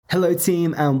Hello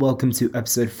team and welcome to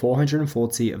episode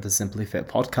 440 of the Simply Fit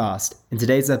podcast. In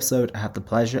today's episode, I have the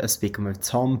pleasure of speaking with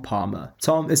Tom Palmer.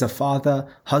 Tom is a father,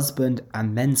 husband,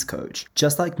 and men's coach.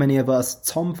 Just like many of us,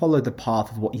 Tom followed the path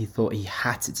of what he thought he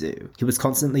had to do. He was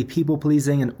constantly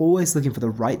people-pleasing and always looking for the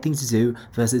right thing to do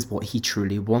versus what he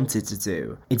truly wanted to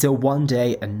do. Until one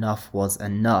day, enough was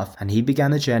enough, and he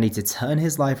began a journey to turn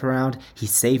his life around. He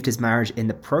saved his marriage in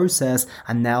the process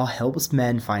and now helps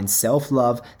men find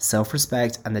self-love,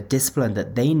 self-respect, and the discipline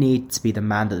that they need to be the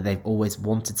man that they've always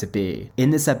wanted to be. In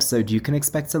this episode, you can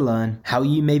expect to learn how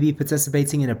you may be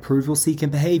participating in approval-seeking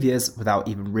behaviors without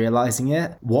even realizing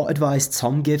it, what advice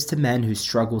Tom gives to men who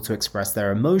struggle to express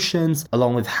their emotions,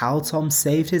 along with how Tom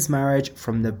saved his marriage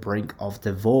from the brink of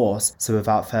divorce. So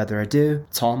without further ado,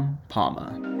 Tom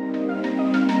Palmer.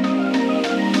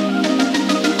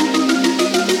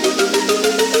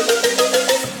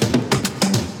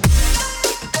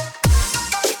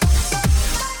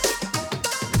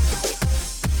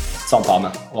 Tom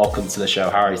Palmer, welcome to the show.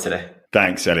 How are you today?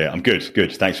 Thanks, Elliot. I'm good.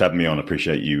 Thanks for having me on. I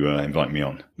appreciate you inviting me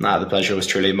on. The pleasure was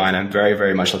truly mine. I'm very,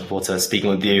 very much looking forward to speaking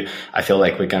with you. I feel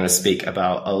like we're going to speak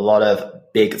about a lot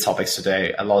of big topics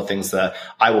today, a lot of things that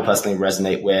I will personally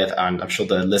resonate with, and I'm sure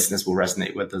the listeners will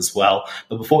resonate with as well.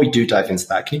 But before we do dive into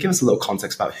that, can you give us a little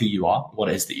context about who you are, what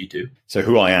it is that you do? So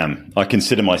who I am, I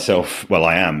consider myself,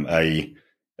 I am a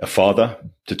father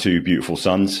to two beautiful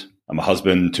sons. I'm a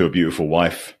husband to a beautiful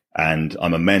wife. And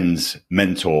I'm a men's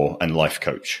mentor and life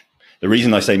coach. The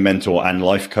reason I say mentor and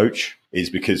life coach is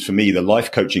because for me, the life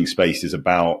coaching space is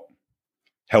about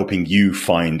helping you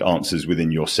find answers within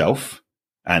yourself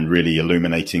and really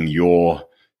illuminating your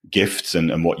gifts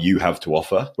and what you have to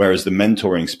offer. Whereas the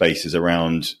mentoring space is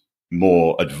around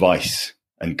more advice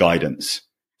and guidance.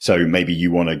 So maybe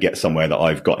you want to get somewhere that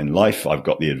I've got in life. I've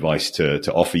got the advice to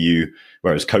offer you.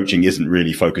 Whereas coaching isn't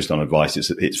really focused on advice.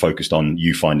 It's focused on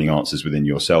you finding answers within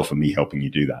yourself and me helping you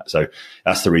do that. So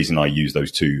that's the reason I use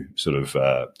those two sort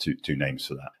of two names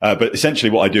for that. But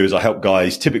essentially what I do is I help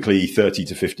guys typically 30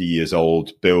 to 50 years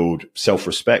old build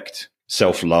self-respect,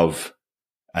 self-love,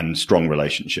 and strong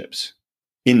relationships.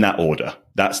 In that order.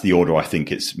 That's the order I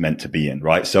think it's meant to be in,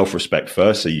 right? Self-respect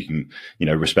first, so you can,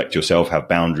 respect yourself, have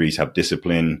boundaries, have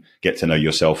discipline, get to know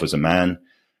yourself as a man.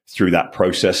 Through that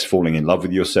process, falling in love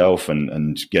with yourself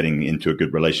and getting into a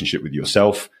good relationship with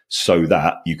yourself so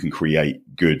that you can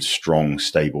create good, strong,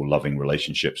 stable, loving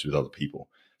relationships with other people.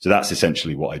 So that's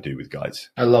essentially what I do with guys.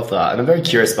 I love that. And I'm very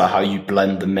curious about how you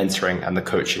blend the mentoring and the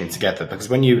coaching together, because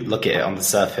when you look at it on the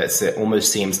surface, it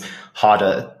almost seems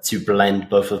harder to blend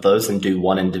both of those and do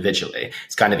one individually.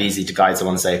 It's kind of easy to guide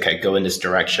someone and say, okay, go in this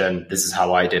direction. This is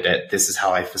how I did it. This is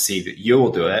how I foresee that you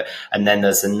will do it. And then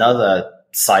there's another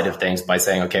side of things by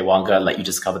saying, okay, well, I'm going to let you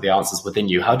discover the answers within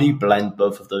you. How do you blend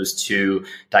both of those two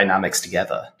dynamics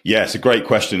together? Yeah, it's a great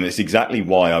question. It's exactly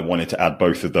why I wanted to add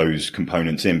both of those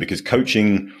components in, because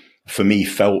coaching for me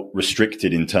felt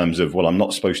restricted in terms of, I'm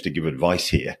not supposed to give advice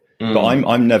here. But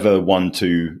I'm never one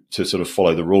to sort of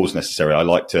follow the rules necessarily. I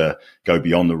like to go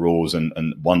beyond the rules and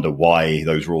wonder why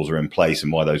those rules are in place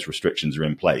and why those restrictions are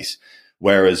in place.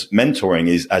 Whereas mentoring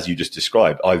is, as you just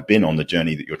described, I've been on the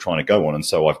journey that you're trying to go on. And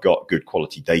so I've got good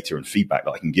quality data and feedback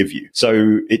that I can give you.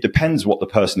 So it depends what the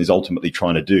person is ultimately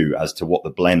trying to do as to what the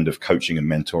blend of coaching and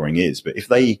mentoring is. But if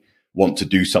they want to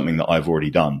do something that I've already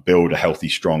done, build a healthy,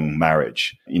 strong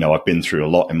marriage. I've been through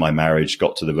a lot in my marriage,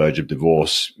 got to the verge of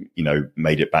divorce,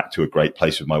 made it back to a great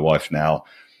place with my wife now.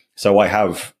 So I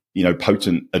have,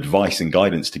 potent advice and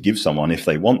guidance to give someone if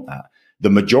they want that. The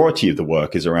majority of the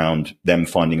work is around them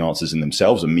finding answers in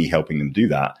themselves and me helping them do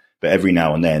that. But every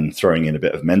now and then throwing in a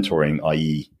bit of mentoring,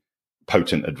 i.e.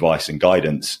 potent advice and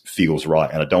guidance, feels right.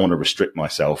 And I don't want to restrict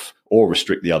myself or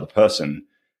restrict the other person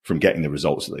from getting the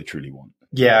results that they truly want.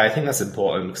 Yeah, I think that's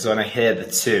important, because when I hear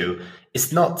the two,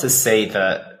 it's not to say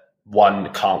that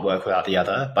one can't work without the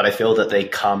other, but I feel that they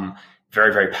come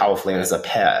very, very powerfully as a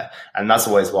pair. And that's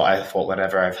always what I thought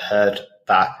whenever I've heard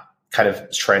that kind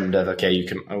of trend of, okay, you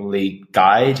can only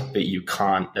guide, but you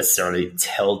can't necessarily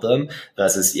tell them,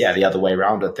 versus, the other way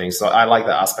around of things. So I like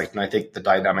that aspect. And I think the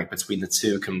dynamic between the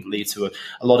two can lead to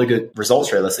a lot of good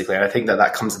results realistically. And I think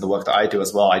that comes in the work that I do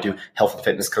as well. I do health and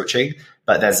fitness coaching,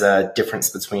 but there's a difference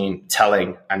between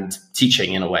telling and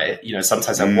teaching in a way.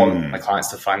 Sometimes I want my clients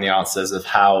to find the answers of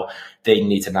how they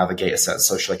need to navigate a certain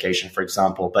social occasion, for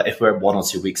example. But if we're 1 or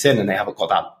 2 weeks in and they haven't got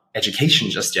that education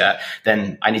just yet,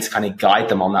 then I need to kind of guide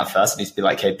them on that first. I need to be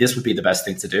like, hey, this would be the best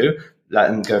thing to do. let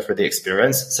them go through the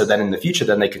experience. So then in the future,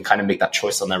 then they can kind of make that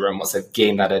choice on their own once they've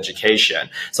gained that education.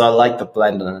 So I like the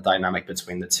blend and the dynamic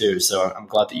between the two. So I'm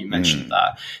glad that you mentioned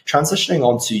that. Transitioning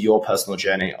on to your personal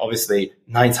journey, obviously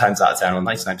 9 times out of 10 or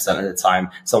 99% of the time,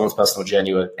 someone's personal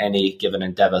journey with any given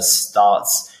endeavor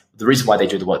starts, the reason why they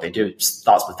do the work they do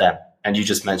starts with them. And you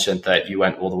just mentioned that you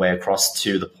went all the way across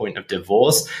to the point of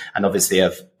divorce and obviously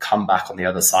have come back on the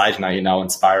other side. Now you're now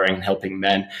inspiring and helping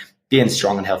men be in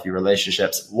strong and healthy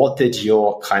relationships. What did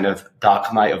your kind of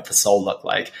dark night of the soul look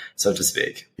like, so to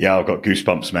speak? Yeah, I've got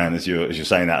goosebumps, man, as you're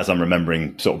saying that, as I'm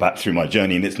remembering sort of back through my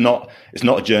journey. And it's not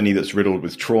a journey that's riddled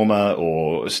with trauma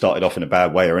or started off in a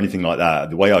bad way or anything like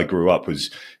that. The way I grew up was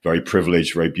very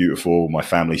privileged, very beautiful. My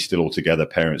family's still all together,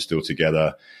 parents still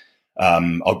together.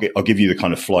 I'll give you the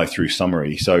kind of fly through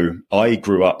summary. So I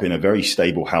grew up in a very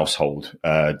stable household.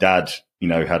 Dad,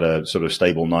 had a sort of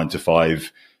stable 9 to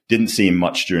 5, didn't see him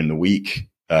much during the week.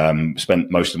 Spent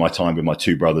most of my time with my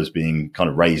 2 brothers being kind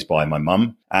of raised by my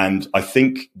mum. And I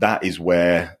think that is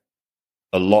where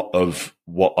a lot of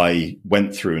what I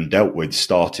went through and dealt with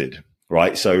started,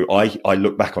 right? So I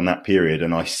look back on that period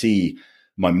and I see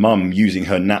my mum using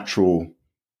her natural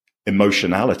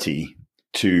emotionality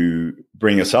to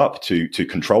bring us up, to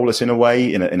control us in a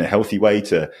way, in a healthy way,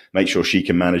 to make sure she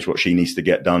can manage what she needs to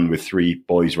get done with 3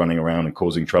 boys running around and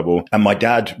causing trouble. And my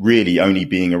dad really only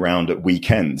being around at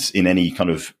weekends in any kind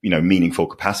of, meaningful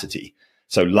capacity.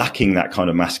 So lacking that kind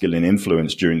of masculine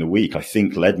influence during the week, I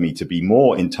think led me to be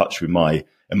more in touch with my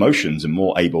emotions and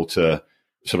more able to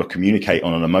sort of communicate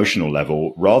on an emotional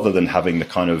level rather than having the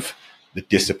kind of the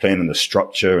discipline and the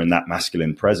structure and that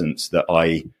masculine presence that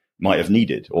I might have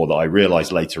needed or that I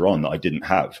realized later on that I didn't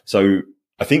have. So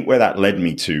I think where that led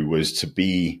me to was to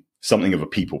be something of a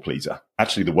people pleaser,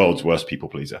 actually the world's worst people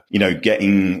pleaser,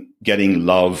 getting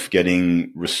love,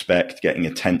 getting respect, getting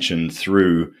attention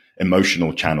through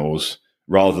emotional channels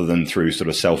rather than through sort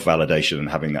of self-validation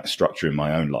and having that structure in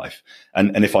my own life.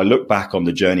 And if I look back on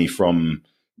the journey from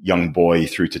young boy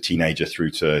through to teenager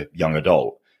through to young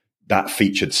adult, that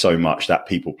featured so much, that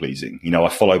people pleasing. I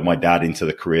followed my dad into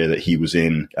the career that he was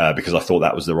in because I thought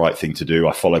that was the right thing to do.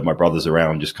 I followed my brothers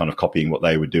around, just kind of copying what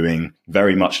they were doing,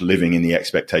 very much living in the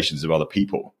expectations of other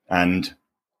people. And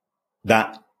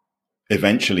that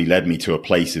eventually led me to a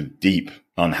place of deep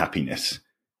unhappiness,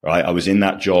 right? I was in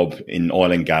that job in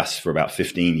oil and gas for about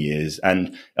 15 years.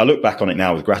 And I look back on it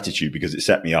now with gratitude because it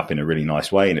set me up in a really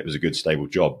nice way and it was a good, stable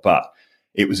job. But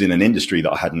it was in an industry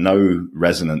that I had no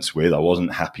resonance with. I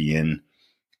wasn't happy in.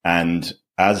 And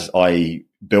as I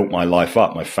built my life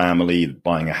up, my family,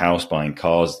 buying a house, buying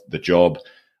cars, the job,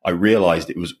 I realized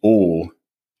it was all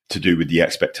to do with the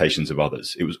expectations of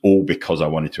others. It was all because I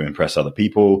wanted to impress other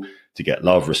people, to get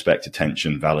love, respect,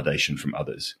 attention, validation from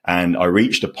others. And I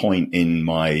reached a point in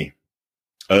my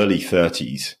early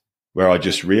 30s where I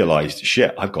just realized,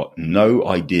 shit, I've got no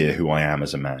idea who I am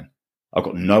as a man. I've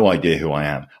got no idea who I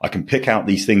am. I can pick out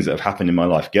these things that have happened in my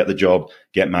life, get the job,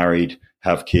 get married,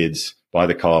 have kids, buy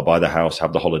the car, buy the house,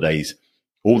 have the holidays,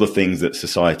 all the things that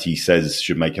society says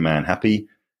should make a man happy.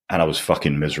 And I was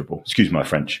fucking miserable. Excuse my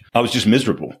French. I was just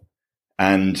miserable.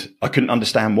 And I couldn't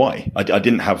understand why. I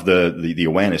didn't have the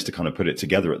awareness to kind of put it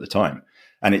together at the time.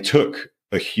 And it took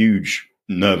a huge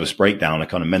nervous breakdown, a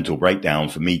kind of mental breakdown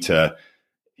for me to,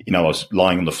 I was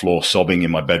lying on the floor, sobbing in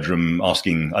my bedroom,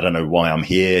 asking, I don't know why I'm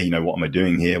here. What am I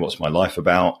doing here? What's my life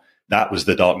about? That was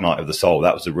the dark night of the soul.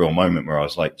 That was the real moment where I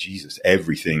was like, Jesus,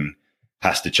 everything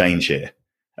has to change here.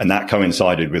 And that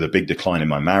coincided with a big decline in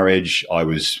my marriage. I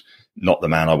was not the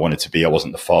man I wanted to be. I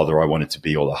wasn't the father I wanted to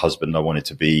be or the husband I wanted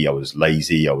to be. I was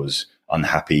lazy. I was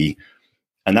unhappy.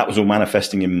 And that was all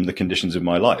manifesting in the conditions of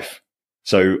my life.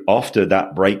 So after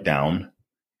that breakdown,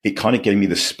 it kind of gave me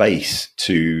the space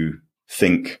to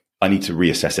think, I need to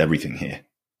reassess everything here.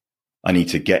 I need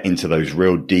to get into those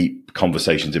real deep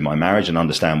conversations in my marriage and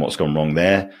understand what's gone wrong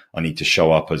there. I need to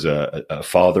show up as a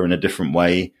father in a different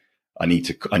way. I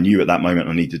knew at that moment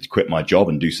I needed to quit my job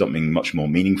and do something much more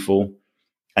meaningful.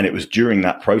 And it was during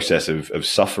that process of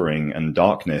suffering and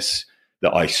darkness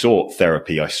that I sought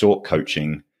therapy. I sought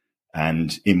coaching.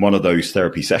 And in one of those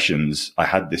therapy sessions, I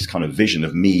had this kind of vision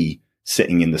of me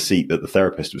sitting in the seat that the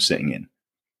therapist was sitting in.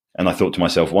 And I thought to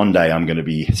myself, one day I'm going to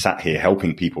be sat here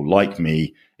helping people like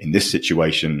me in this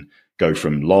situation go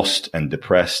from lost and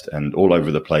depressed and all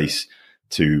over the place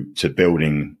to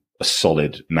building a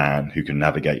solid man who can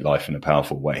navigate life in a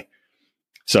powerful way.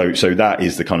 So that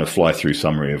is the kind of fly through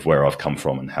summary of where I've come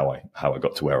from and how I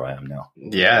got to where I am now.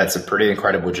 Yeah, it's a pretty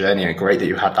incredible journey and great that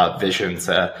you had that vision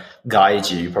to guide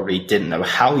you. You probably didn't know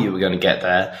how you were going to get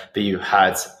there, but you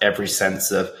had every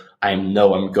sense of I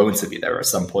know I'm going to be there at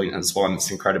some point as well. And it's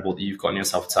incredible that you've gotten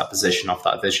yourself to that position off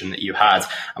that vision that you had.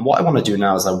 And what I want to do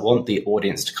now is I want the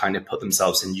audience to kind of put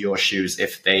themselves in your shoes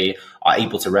if they are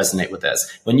able to resonate with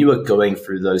this. When you were going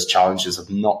through those challenges of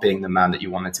not being the man that you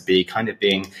wanted to be, kind of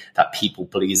being that people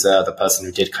pleaser, the person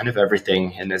who did kind of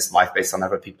everything in this life based on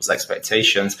other people's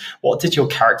expectations, what did your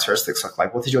characteristics look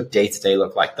like? What did your day-to-day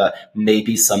look like that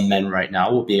maybe some men right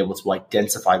now will be able to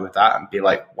identify with that and be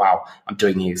like, wow, I'm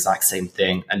doing the exact same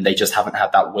thing. And they just haven't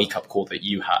had that wake-up call that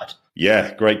you had.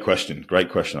 Yeah, great question. Great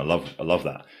question. I love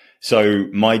that. So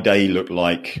my day looked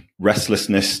like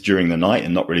restlessness during the night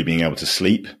and not really being able to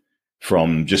sleep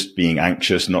from just being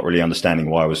anxious, not really understanding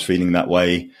why I was feeling that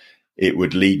way. It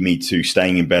would lead me to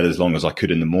staying in bed as long as I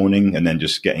could in the morning and then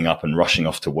just getting up and rushing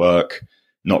off to work,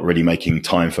 not really making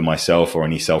time for myself or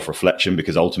any self-reflection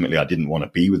because ultimately I didn't want to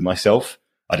be with myself.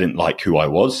 I didn't like who I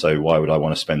was, so why would I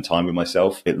want to spend time with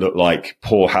myself? It looked like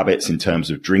poor habits in terms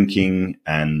of drinking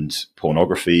and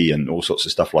pornography and all sorts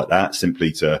of stuff like that,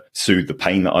 simply to soothe the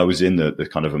pain that I was in, the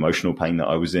kind of emotional pain that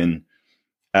I was in.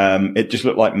 It just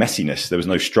looked like messiness. There was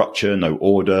no structure, no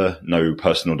order, no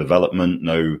personal development,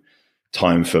 no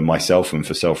time for myself and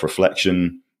for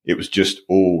self-reflection. It was just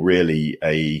all really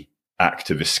a act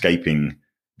of escaping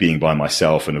being by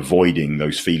myself and avoiding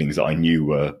those feelings that I knew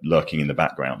were lurking in the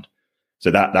background. So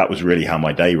that was really how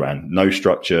my day ran. No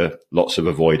structure, lots of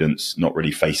avoidance, not really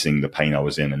facing the pain I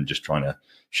was in and just trying to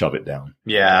shove it down.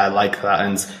 Yeah, I like that.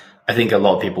 And I think a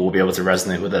lot of people will be able to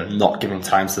resonate with it, not giving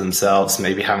time to themselves,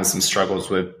 maybe having some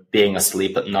struggles with being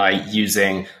asleep at night,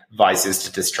 using vices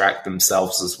to distract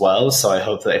themselves as well. So I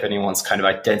hope that if anyone's kind of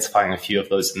identifying a few of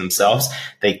those in themselves,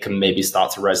 they can maybe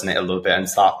start to resonate a little bit and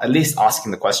start at least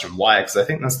asking the question why, because I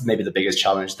think that's maybe the biggest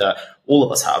challenge that all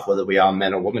of us have, whether we are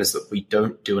men or women, is that we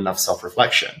don't do enough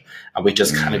self-reflection and we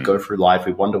just kind of go through life.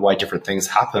 We wonder why different things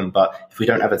happen, but if we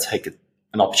don't ever take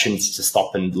an opportunity to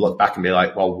stop and look back and be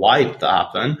like, well, why did that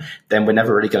happen? Then we're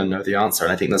never really going to know the answer.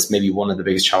 And I think that's maybe one of the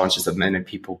biggest challenges that men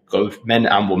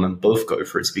and women both go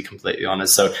through, to be completely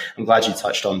honest. So I'm glad you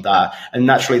touched on that. And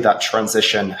naturally that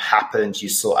transition happened. You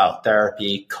sought out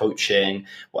therapy, coaching.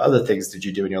 What other things did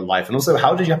you do in your life? And also,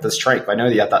 how did you have the strength? I know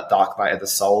you had that dark night of the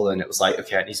soul and it was like,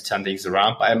 okay, I need to turn things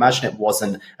around. But I imagine it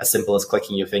wasn't as simple as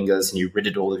clicking your fingers and you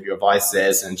ridded all of your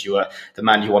vices and you were the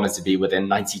man you wanted to be within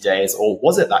 90 days. Or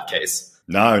was it that case?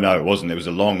 No, it wasn't. It was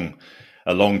a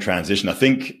long transition. I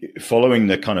think following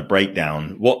the kind of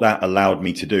breakdown, what that allowed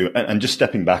me to do, and just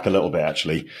stepping back a little bit,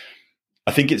 actually,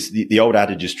 I think it's the old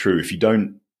adage is true. If you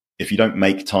don't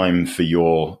make time for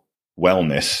your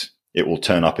wellness, it will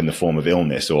turn up in the form of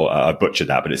illness, or I butchered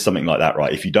that, but it's something like that,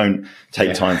 right? If you don't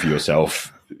take time for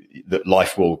yourself, that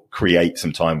life will create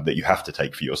some time that you have to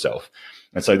take for yourself.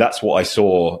 And so that's what I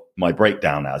saw my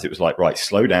breakdown as. It was like, right,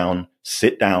 slow down,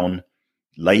 sit down,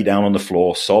 lay down on the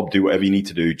floor, sob, do whatever you need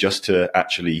to do just to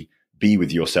actually be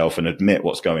with yourself and admit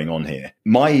what's going on here.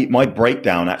 My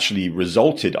breakdown actually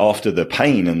resulted, after the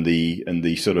pain and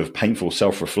the sort of painful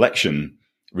self-reflection,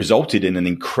 resulted in an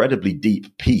incredibly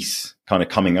deep peace kind of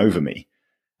coming over me.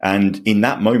 And in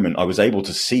that moment, I was able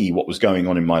to see what was going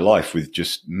on in my life with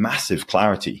just massive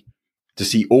clarity, to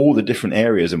see all the different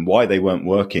areas and why they weren't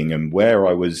working and where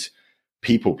I was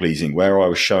people pleasing, where I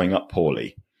was showing up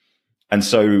poorly. And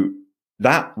so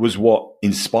that was what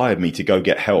inspired me to go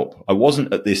get help. I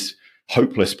wasn't at this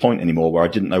hopeless point anymore where I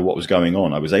didn't know what was going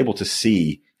on. I was able to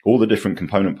see all the different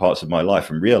component parts of my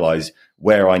life and realize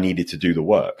where I needed to do the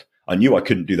work. I knew I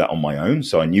couldn't do that on my own.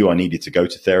 So I knew I needed to go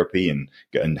to therapy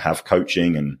and have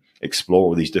coaching and explore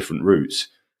all these different routes.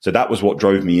 So that was what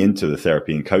drove me into the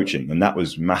therapy and coaching. And that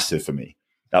was massive for me.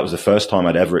 That was the first time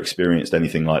I'd ever experienced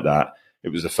anything like that. It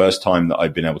was the first time that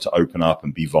I'd been able to open up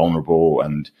and be vulnerable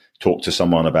and talk to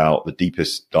someone about the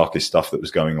deepest, darkest stuff that was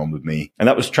going on with me. And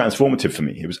that was transformative for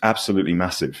me. It was absolutely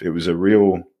massive. It was a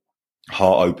real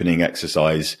heart-opening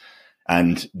exercise.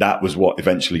 And that was what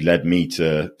eventually led me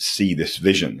to see this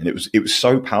vision. And it was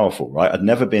so powerful, right? I'd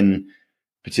never been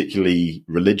particularly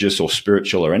religious or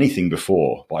spiritual or anything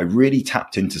before, but I really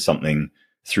tapped into something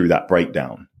through that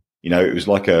breakdown. You know, it was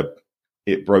like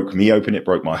it broke me open. It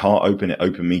broke my heart open. It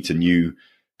opened me to new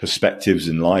perspectives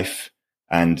in life.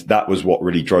 And that was what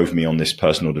really drove me on this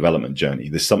personal development journey.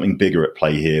 There's something bigger at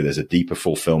play here. There's a deeper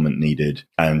fulfillment needed.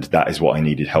 And that is what I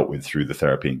needed help with through the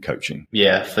therapy and coaching.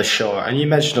 Yeah, for sure. And you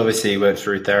mentioned, obviously, you went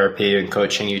through therapy and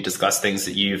coaching. You discussed things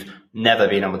that you've never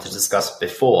been able to discuss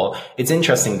before. It's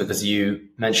interesting because you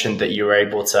mentioned that you were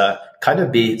able to kind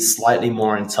of be slightly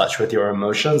more in touch with your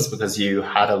emotions because you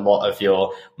had a lot of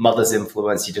your mother's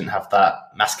influence. You didn't have that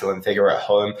masculine figure at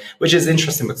home, which is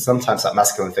interesting because sometimes that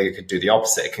masculine figure could do the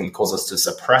opposite. It can cause us to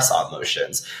suppress our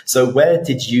emotions. So where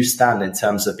did you stand in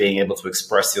terms of being able to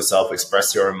express yourself,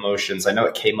 express your emotions? I know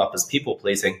it came up as people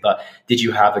pleasing, but did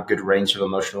you have a good range of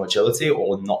emotional agility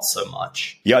or not so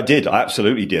much? Yeah, I did. I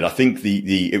absolutely did. I think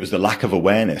it was the lack of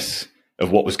awareness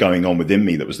of what was going on within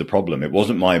me that was the problem. It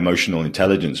wasn't my emotional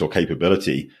intelligence or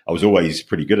capability. I was always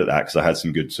pretty good at that because I had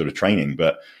some good sort of training,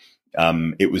 but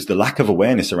it was the lack of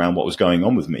awareness around what was going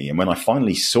on with me. And when I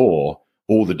finally saw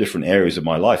all the different areas of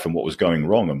my life and what was going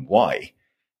wrong and why,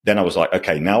 then I was like,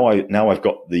 okay, now I've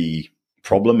got the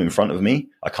problem in front of me.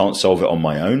 I can't solve it on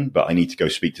my own, but I need to go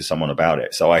speak to someone about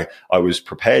it. So I was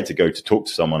prepared to go to talk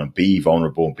to someone and be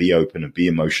vulnerable and be open and be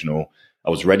emotional. I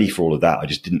was ready for all of that. I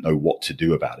just didn't know what to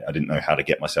do about it. I didn't know how to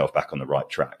get myself back on the right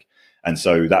track. And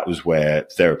so that was where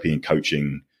therapy and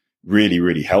coaching really,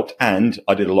 really helped. And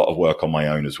I did a lot of work on my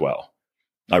own as well.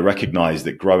 I recognized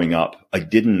that growing up, I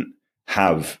didn't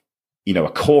have, a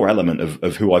core element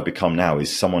of who I've become now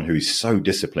is someone who is so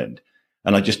disciplined.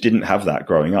 And I just didn't have that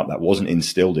growing up. That wasn't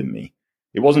instilled in me.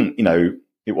 It wasn't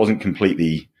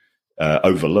completely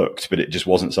overlooked, but it just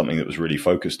wasn't something that was really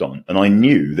focused on. And I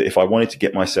knew that if I wanted to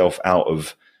get myself out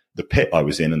of the pit I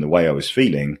was in and the way I was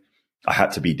feeling, I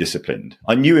had to be disciplined.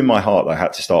 I knew in my heart that I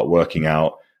had to start working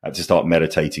out, I had to start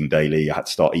meditating daily, I had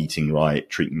to start eating right,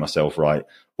 treating myself right,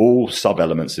 all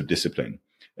sub-elements of discipline.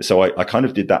 So I kind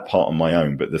of did that part on my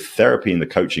own, but the therapy and the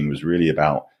coaching was really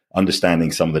about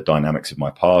understanding some of the dynamics of my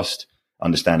past,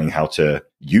 understanding how to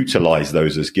utilize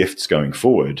those as gifts going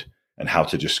forward, and how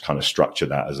to just kind of structure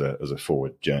that as a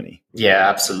forward journey. Yeah,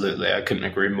 absolutely. I couldn't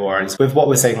agree more. And with what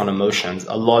we're saying on emotions,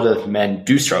 a lot of men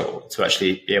do struggle to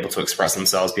actually be able to express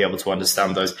themselves, be able to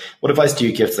understand those. What advice do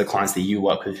you give to the clients that you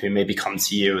work with who maybe come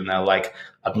to you and they're like,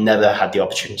 I've never had the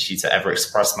opportunity to ever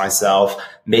express myself.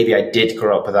 Maybe I did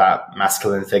grow up with that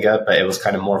masculine figure, but it was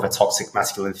kind of more of a toxic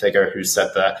masculine figure who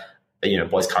said that,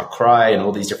 boys can't cry and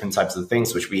all these different types of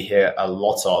things, which we hear a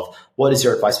lot of. What is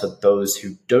your advice for those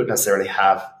who don't necessarily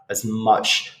have as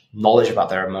much knowledge about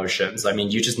their emotions? I mean,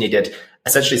 you just needed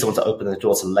essentially someone to open the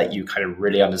door to let you kind of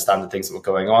really understand the things that were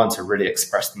going on, to really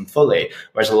express them fully.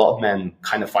 Whereas a lot of men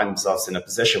kind of find themselves in a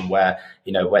position where,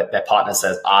 where their partner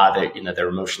says, they're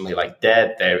emotionally like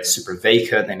dead, they're super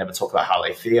vacant, they never talk about how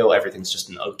they feel, everything's just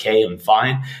an okay and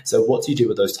fine. So what do you do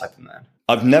with those type of men?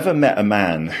 I've never met a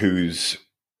man whose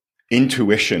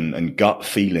intuition and gut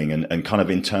feeling and kind of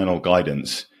internal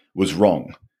guidance was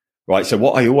wrong. Right. So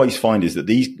what I always find is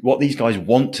that what these guys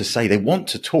want to say, they want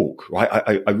to talk,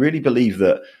 right? I really believe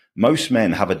that most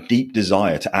men have a deep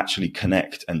desire to actually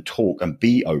connect and talk and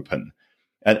be open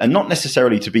and not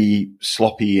necessarily to be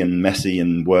sloppy and messy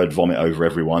and word vomit over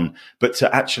everyone, but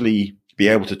to actually be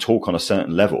able to talk on a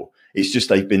certain level. It's just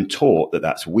they've been taught that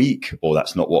that's weak or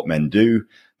that's not what men do.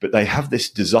 But they have this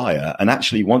desire. And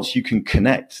actually, once you can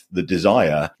connect the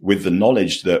desire with the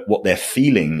knowledge that what they're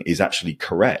feeling is actually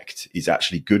correct, is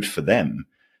actually good for them,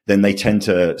 then they tend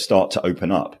to start to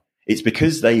open up. It's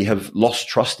because they have lost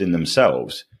trust in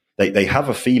themselves. They have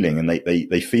a feeling and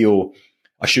they feel,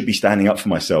 I should be standing up for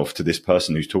myself to this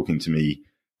person who's talking to me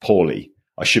poorly.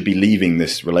 I should be leaving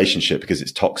this relationship because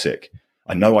it's toxic.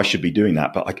 I know I should be doing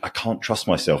that, but I can't trust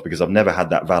myself because I've never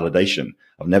had that validation.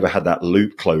 I've never had that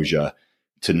loop closure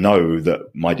to know that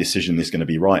my decision is going to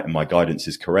be right and my guidance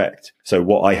is correct. So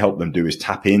what I help them do is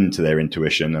tap into their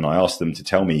intuition, and I ask them to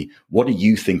tell me, what do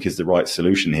you think is the right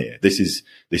solution here? This is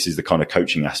the kind of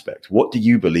coaching aspect. What do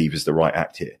you believe is the right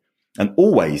act here? And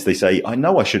always they say, I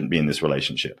know I shouldn't be in this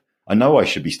relationship. I know I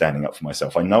should be standing up for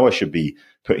myself. I know I should be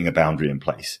putting a boundary in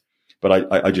place.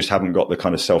 But I just haven't got the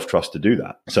kind of self-trust to do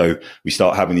that. So we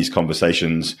start having these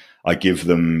conversations. I give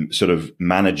them sort of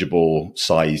manageable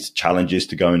sized challenges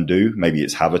to go and do. Maybe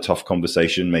it's have a tough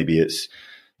conversation. Maybe it's,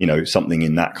 something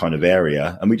in that kind of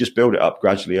area. And we just build it up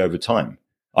gradually over time.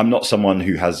 I'm not someone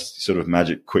who has sort of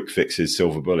magic quick fixes,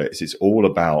 silver bullets. It's all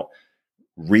about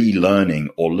relearning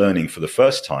or learning for the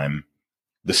first time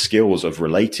the skills of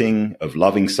relating, of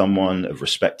loving someone, of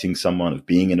respecting someone, of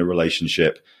being in a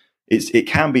relationship. It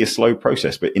can be a slow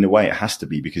process, but in a way it has to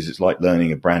be, because it's like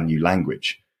learning a brand new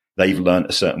language. They've learned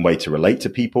a certain way to relate to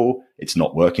people. It's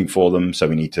not working for them. So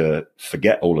we need to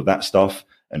forget all of that stuff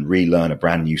and relearn a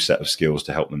brand new set of skills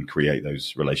to help them create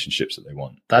those relationships that they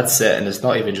want. That's it. And it's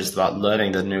not even just about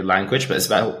learning the new language, but it's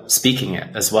about speaking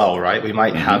it as well, right? We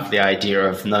might have the idea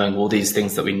of knowing all these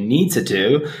things that we need to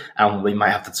do, and we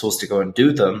might have the tools to go and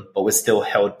do them, but we're still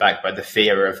held back by the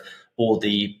fear of all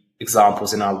the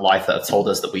examples in our life that have told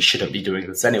us that we shouldn't be doing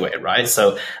this anyway, right?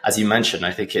 So as you mentioned,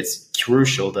 I think it's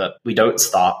crucial that we don't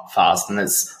start fast. And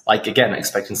it's like, again,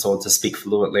 expecting someone to speak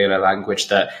fluently in a language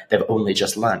that they've only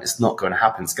just learned. It's not going to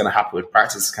happen. It's going to happen with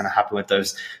practice. It's going to happen with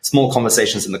those small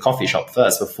conversations in the coffee shop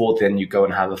first, before then you go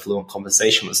and have a fluent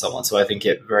conversation with someone. So I think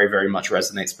it very, very much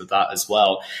resonates with that as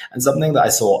well. And something that I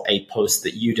saw a post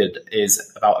that you did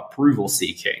is about approval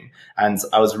seeking. And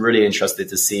I was really interested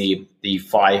to see the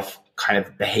 5 kind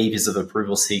of behaviors of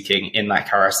approval seeking in that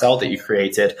carousel that you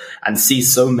created, and see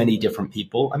so many different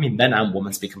people. I mean, men and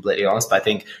women, to be completely honest, but I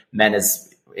think men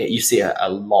is, you see a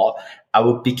lot. I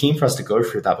would be keen for us to go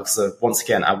through that, because once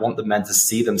again, I want the men to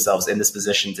see themselves in this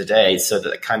position today so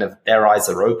that kind of their eyes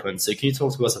are open. So can you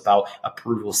talk to us about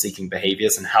approval seeking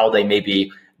behaviors and how they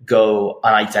maybe go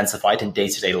unidentified in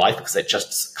day-to-day life because they're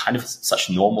just kind of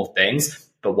such normal things,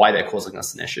 but why they're causing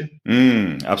us an issue?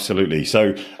 Absolutely.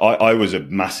 So I was a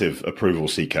massive approval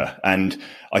seeker. And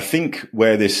I think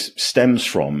where this stems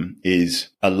from is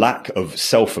a lack of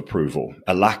self-approval,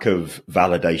 a lack of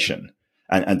validation.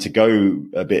 And to go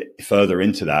a bit further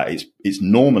into that, it's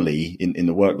normally in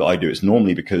the work that I do, it's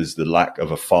normally because the lack of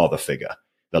a father figure,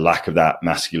 the lack of that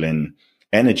masculine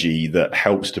energy that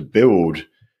helps to build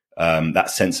that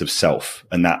sense of self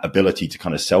and that ability to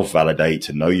kind of self-validate,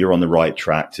 to know you're on the right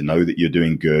track, to know that you're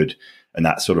doing good, and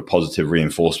that sort of positive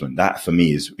reinforcement. That for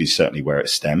me is certainly where it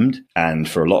stemmed. And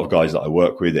for a lot of guys that I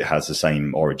work with, it has the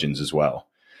same origins as well.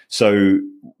 So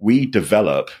we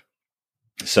develop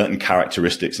certain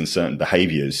characteristics and certain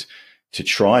behaviors to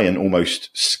try and almost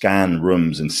scan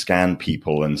rooms and scan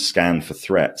people and scan for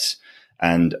threats.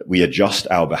 And we adjust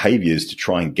our behaviors to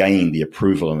try and gain the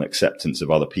approval and acceptance of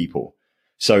other people.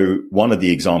 So one of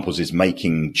the examples is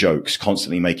making jokes,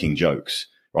 constantly making jokes,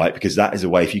 right? Because that is a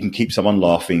way, if you can keep someone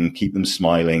laughing, keep them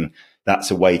smiling,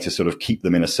 that's a way to sort of keep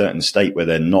them in a certain state where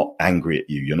they're not angry at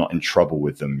you. You're not in trouble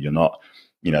with them. You're not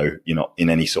in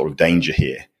any sort of danger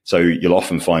here. So you'll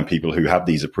often find people who have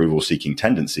these approval seeking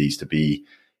tendencies to be,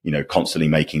 constantly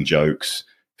making jokes.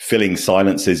 Filling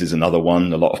silences is another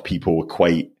one. A lot of people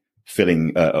equate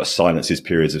filling silences,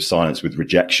 periods of silence, with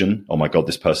rejection. Oh my God,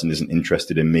 this person isn't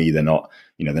interested in me. They're not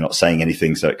saying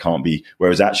anything, so it can't be.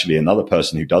 Whereas actually another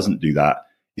person who doesn't do that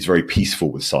is very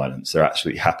peaceful with silence. They're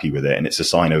absolutely happy with it. And it's a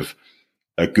sign of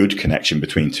a good connection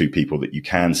between two people, that you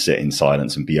can sit in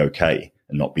silence and be okay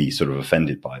and not be sort of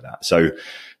offended by that. So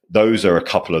those are a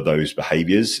couple of those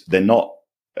behaviors. They're not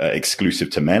exclusive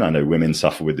to men. I know women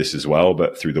suffer with this as well,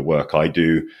 but through the work I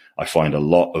do, I find a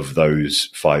lot of those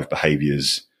 5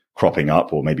 behaviors cropping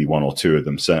up, or maybe 1 or 2 of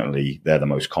them. Certainly they're the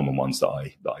most common ones that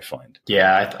I find.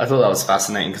 Yeah, I thought that was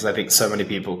fascinating, because I think so many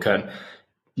people can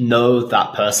know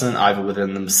that person either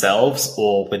within themselves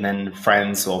or within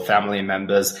friends or family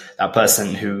members, that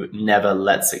person who never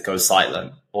lets it go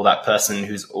silent, or that person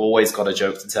who's always got a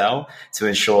joke to tell, to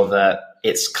ensure that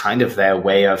it's kind of their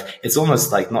way of, it's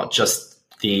almost like not just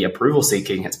the approval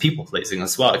seeking, it's people pleasing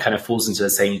as well. It kind of falls into the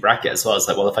same bracket as well. It's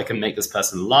like, well, if I can make this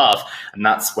person laugh and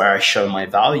that's where I show my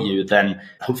value, then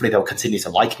hopefully they'll continue to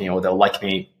like me, or they'll like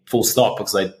me full stop,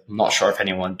 because I'm not sure if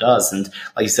anyone does. And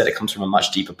like you said, it comes from a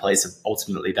much deeper place of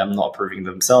ultimately them not approving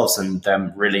themselves and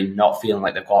them really not feeling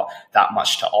like they've got that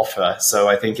much to offer. So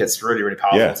I think it's really, really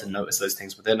powerful to notice those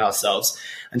things within ourselves.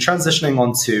 And transitioning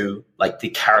on to like the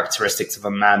characteristics of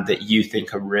a man that you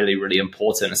think are really, really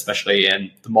important, especially in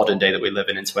the modern day that we live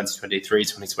in 2023,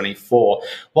 2024.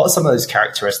 What are some of those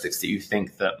characteristics that you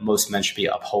think that most men should be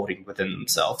upholding within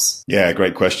themselves? Yeah,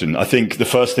 great question. I think the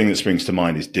first thing that springs to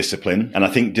mind is discipline. And I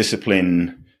think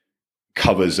discipline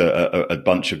covers a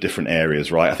bunch of different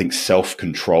areas, right? I think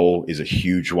self-control is a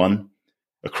huge one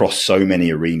across so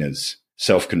many arenas.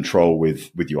 Self-control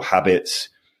with your habits,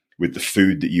 with the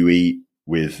food that you eat,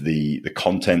 with the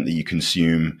content that you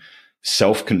consume.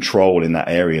 Self-control in that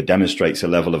area demonstrates a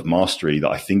level of mastery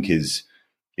that I think is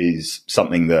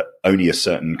something that only a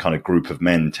certain kind of group of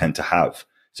men tend to have.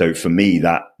 So for me,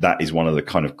 that is one of the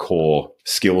kind of core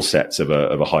skill sets of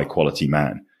a high quality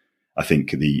man. I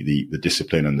think the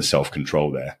discipline and the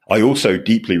self-control there. I also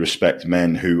deeply respect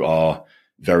men who are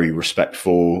very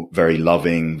respectful, very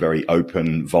loving, very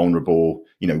open, vulnerable,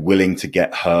 willing to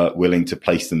get hurt, willing to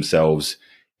place themselves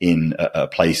in a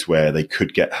place where they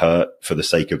could get hurt for the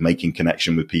sake of making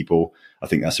connection with people. I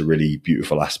think that's a really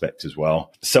beautiful aspect as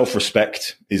well.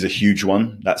 Self-respect is a huge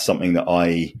one. That's something that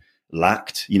I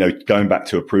lacked. Going back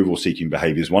to approval seeking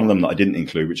behaviors, one of them that I didn't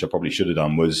include, which I probably should have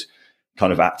done, was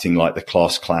kind of acting like the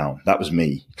class clown. That was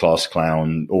me, class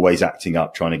clown, always acting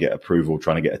up, trying to get approval,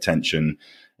 trying to get attention,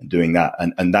 and doing that.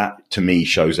 And that to me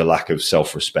shows a lack of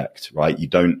self-respect, right? You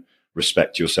don't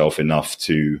respect yourself enough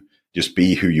to just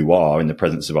be who you are in the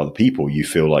presence of other people, you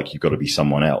feel like you've got to be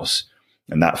someone else.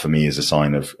 And that for me is a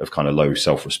sign of kind of low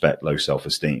self-respect, low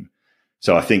self-esteem.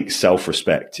 So I think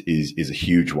self-respect is a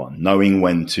huge one. Knowing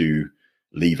when to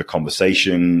leave a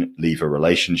conversation, leave a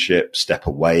relationship, step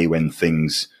away when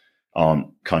things aren't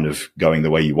kind of going the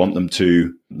way you want them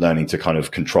to, learning to kind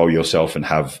of control yourself and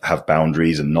have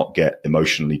boundaries and not get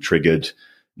emotionally triggered,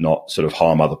 not sort of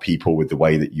harm other people with the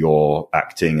way that you're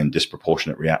acting and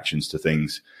disproportionate reactions to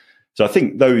things. So I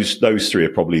think those three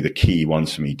are probably the key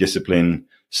ones for me: discipline,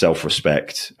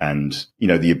 self-respect, and,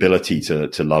 the ability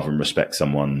to love and respect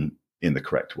someone in the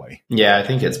correct way. Yeah, I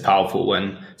think it's powerful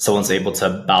when someone's able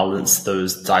to balance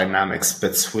those dynamics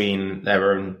between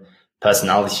their own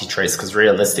personality traits, because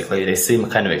realistically they seem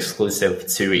kind of exclusive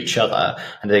to each other.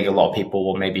 And I think a lot of people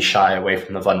will maybe shy away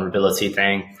from the vulnerability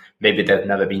thing. Maybe they've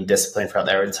never been disciplined throughout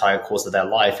their entire course of their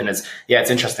life. And it's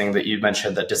interesting that you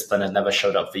mentioned that discipline has never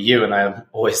showed up for you. And I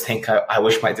always think I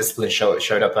wish my discipline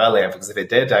showed up earlier, because if it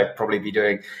did, I'd probably be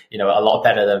doing, a lot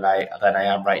better than I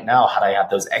am right now, had I had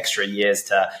those extra years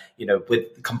to,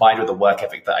 combined with the work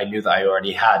ethic that I knew that I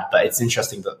already had. But it's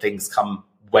interesting that things come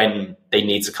when they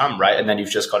need to come, right? And then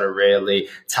you've just got to really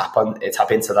tap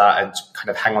into that and kind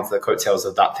of hang on to the coattails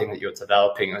of that thing that you're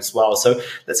developing as well. So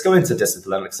let's go into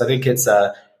discipline, because I think it's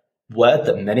a word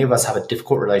that many of us have a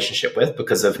difficult relationship with,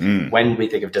 because of when we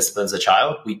think of discipline as a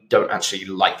child, we don't actually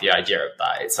like the idea of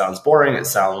that. It sounds boring. It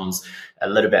sounds a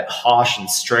little bit harsh and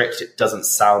strict. It doesn't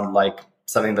sound like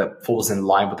something that falls in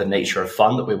line with the nature of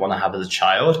fun that we want to have as a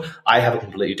child. I have a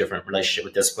completely different relationship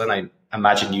with discipline. I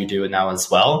imagine you do it now as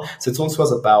well. So talk to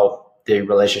us about the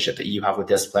relationship that you have with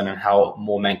discipline and how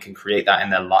more men can create that in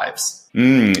their lives.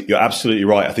 You're absolutely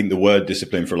right. I think the word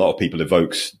discipline for a lot of people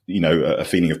evokes, a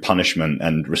feeling of punishment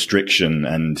and restriction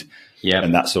and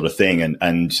that sort of thing.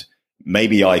 And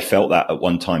maybe I felt that at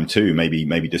one time too.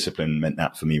 Maybe discipline meant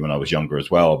that for me when I was younger as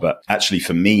well. But actually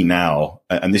for me now,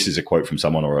 and this is a quote from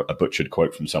someone, or a butchered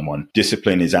quote from someone,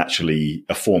 discipline is actually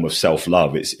a form of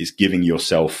self-love. It's giving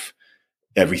yourself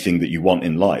everything that you want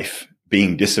in life.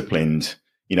 Being disciplined,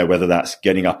 whether that's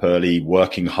getting up early,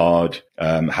 working hard,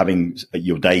 having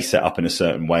your day set up in a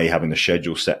certain way, having a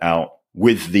schedule set out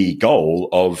with the goal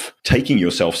of taking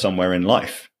yourself somewhere in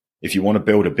life. If you want to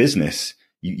build a business,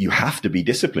 you have to be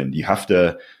disciplined. You have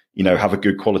to, have a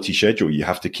good quality schedule. You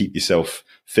have to keep yourself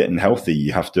fit and healthy.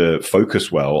 You have to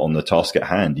focus well on the task at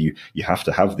hand. You have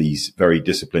to have these very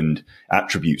disciplined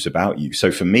attributes about you.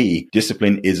 So for me,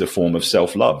 discipline is a form of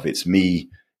self-love. It's me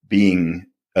being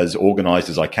as organized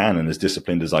as I can and as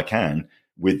disciplined as I can,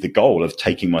 with the goal of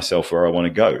taking myself where I want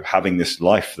to go, having this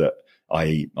life that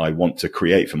I want to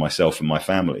create for myself and my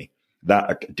family.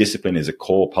 That discipline is a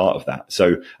core part of that.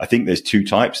 So I think there's two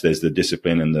types. There's the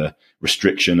discipline and the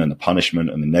restriction and the punishment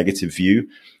and the negative view.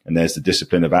 And there's the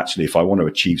discipline of actually, if I want to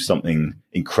achieve something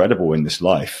incredible in this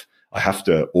life, I have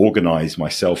to organize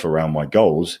myself around my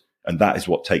goals. And that is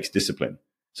what takes discipline.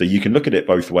 So you can look at it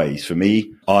both ways. For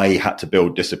me, I had to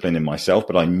build discipline in myself,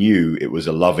 but I knew it was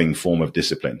a loving form of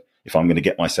discipline. If I'm going to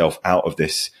get myself out of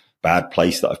this bad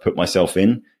place that I've put myself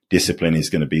in, discipline is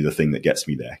going to be the thing that gets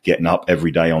me there. Getting up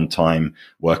every day on time,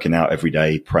 working out every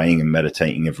day, praying and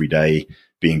meditating every day,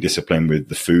 being disciplined with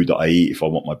the food that I eat if I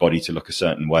want my body to look a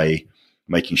certain way,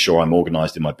 making sure I'm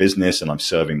organized in my business and I'm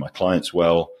serving my clients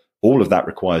well. All of that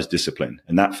requires discipline.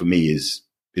 And that for me is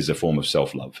a form of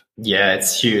self-love. Yeah,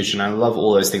 it's huge. And I love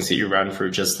all those things that you ran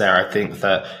through just there. I think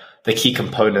that the key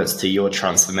components to your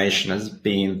transformation has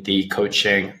been the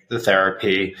coaching, the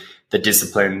therapy, the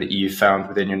discipline that you found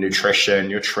within your nutrition,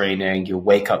 your training, your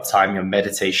wake up time, your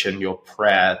meditation, your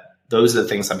prayer. Those are the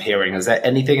things I'm hearing. Is there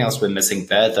anything else we're missing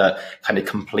there that kind of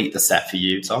complete the set for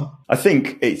you, Tom? I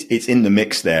think it's in the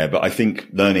mix there, but I think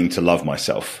learning to love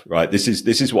myself, right? This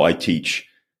is what I teach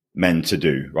men to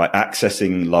do, right?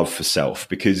 Accessing love for self,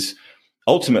 because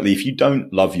ultimately, if you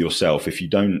don't love yourself, if you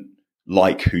don't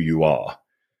like who you are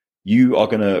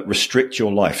going to restrict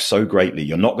your life so greatly.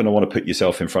 You're not going to want to put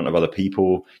yourself in front of other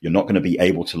people. You're not going to be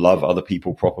able to love other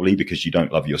people properly because you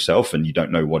don't love yourself and you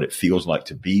don't know what it feels like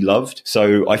to be loved.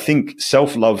 So I think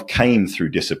self-love came through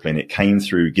discipline. It came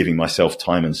through giving myself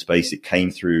time and space. It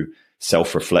came through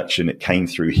self-reflection. It came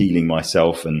through healing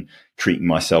myself and treating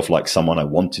myself like someone I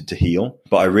wanted to heal.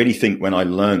 But I really think when I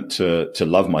learned to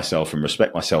love myself and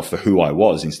respect myself for who I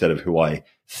was instead of who I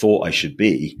thought I should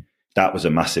be, that was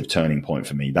a massive turning point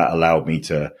for me. That allowed me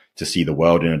to see the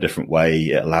world in a different way.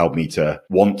 It allowed me to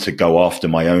want to go after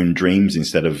my own dreams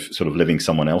instead of sort of living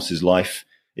someone else's life.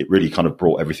 It really kind of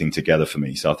brought everything together for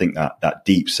me. So I think that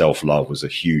deep self-love was a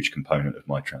huge component of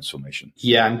my transformation.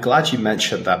 Yeah, I'm glad you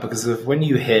mentioned that, because when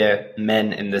you hear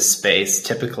men in this space,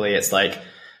 typically it's like,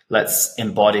 let's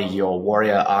embody your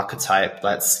warrior archetype.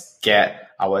 Let's get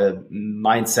our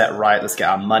mindset right. Let's get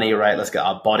our money right. Let's get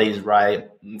our bodies right.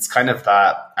 It's kind of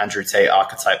that Andrew Tate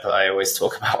archetype that I always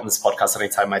talk about on this podcast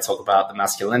anytime I talk about the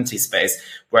masculinity space,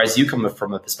 whereas you come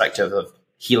from a perspective of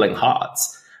healing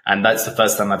hearts. And that's the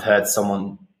first time I've heard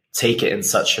someone take it in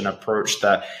such an approach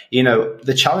that, you know,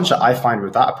 the challenge that I find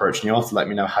with that approach, and you'll have to let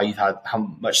me know how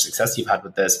much success you've had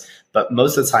with this. But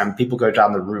most of the time people go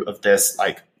down the route of this,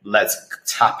 like, let's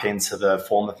tap into the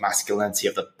form of masculinity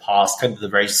of the past, kind of the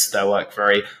very stoic,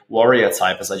 very warrior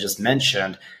type, as I just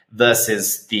mentioned,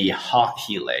 versus the heart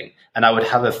healing. And I would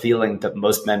have a feeling that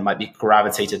most men might be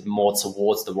gravitated more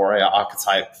towards the warrior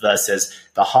archetype versus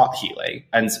the heart healing.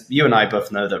 And you and I both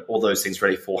know that all those things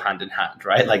really fall hand in hand,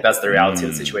 right? Like, that's the reality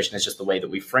of the situation. It's just the way that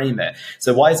we frame it.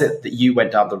 So why is it that you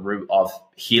went down the route of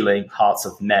healing hearts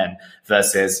of men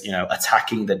versus, you know,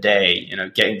 attacking the day, you know,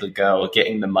 getting the girl,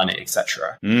 getting the money,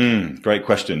 etc.? Great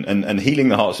question. And healing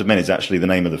the hearts of men is actually the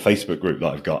name of the Facebook group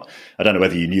that I've got. I don't know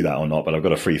whether you knew that or not, but I've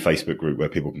got a free Facebook group where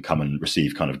people can come and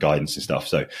receive kind of guidance and stuff.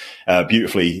 So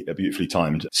beautifully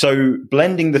timed. So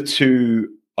blending the two,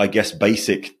 I guess,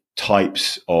 basic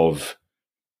types of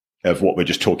what we're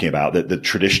just talking about, the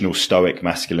traditional stoic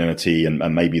masculinity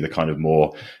and maybe the kind of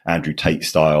more Andrew Tate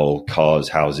style cars,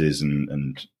 houses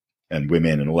and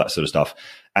women and all that sort of stuff,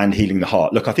 and healing the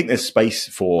heart. Look, I think there's space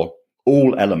for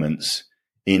all elements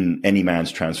in any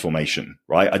man's transformation,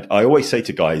 right? I always say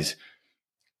to guys,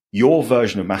 your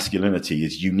version of masculinity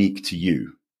is unique to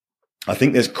you. I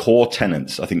think there's core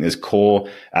tenets. I think there's core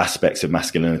aspects of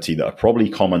masculinity that are probably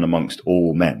common amongst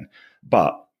all men,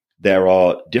 but there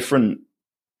are different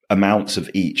amounts of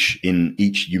each in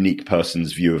each unique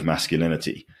person's view of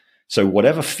masculinity. So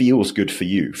whatever feels good for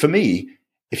you. For me,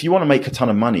 if you want to make a ton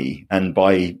of money and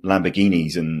buy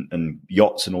Lamborghinis and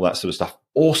yachts and all that sort of stuff,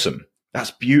 awesome. That's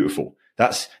beautiful.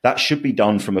 That should be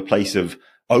done from a place of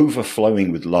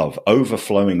overflowing with love,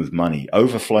 overflowing with money,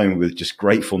 overflowing with just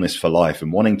gratefulness for life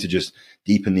and wanting to just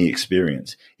deepen the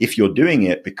experience. If you're doing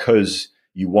it because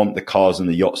you want the cars and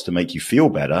the yachts to make you feel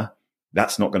better,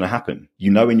 that's not going to happen.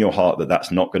 You know in your heart that that's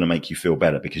not going to make you feel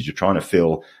better because you're trying to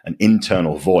fill an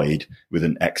internal void with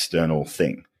an external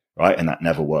thing, right? And that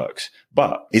never works.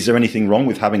 But is there anything wrong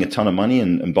with having a ton of money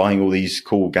and buying all these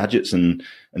cool gadgets and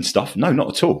stuff? No,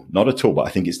 not at all. Not at all. But I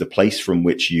think it's the place from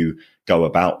which you go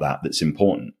about that that's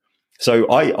important. So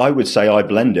I would say I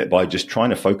blend it by just trying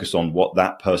to focus on what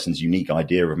that person's unique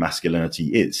idea of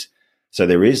masculinity is. So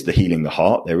there is the healing the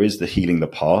heart. There is the healing the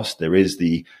past. There is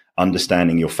the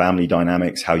understanding your family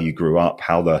dynamics, how you grew up,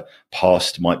 how the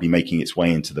past might be making its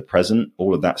way into the present,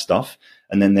 all of that stuff.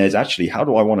 And then there's actually, how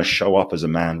do I want to show up as a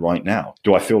man right now?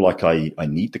 Do I feel like I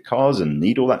need the cars and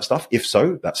need all that stuff? If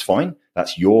so, that's fine.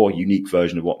 That's your unique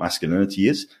version of what masculinity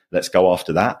is. Let's go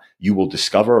after that. You will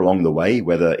discover along the way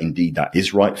whether indeed that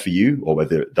is right for you or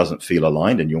whether it doesn't feel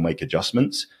aligned, and you'll make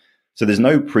adjustments. So there's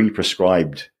no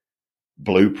pre-prescribed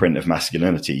blueprint of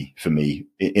masculinity for me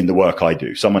in the work I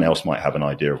do. Someone else might have an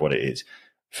idea of what it is.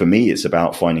 For me, it's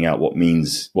about finding out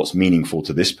what's meaningful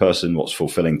to this person, what's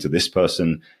fulfilling to this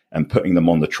person, and putting them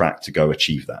on the track to go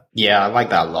achieve that. Yeah, I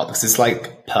like that a lot because it's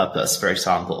like purpose, for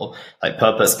example. Like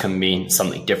purpose can mean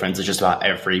something different to just about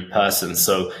every person.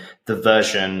 So the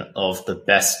version of the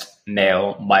best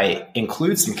male might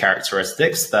include some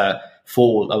characteristics that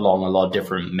fall along a lot of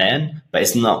different men, but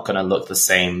it's not going to look the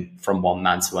same from one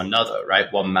man to another,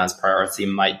 right? One man's priority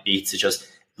might be to just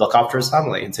look after his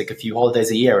family and take a few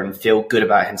holidays a year and feel good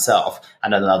about himself.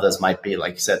 And then others might be,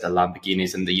 like you said, the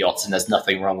Lamborghinis and the yachts. And there's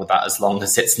nothing wrong with that as long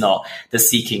as it's not the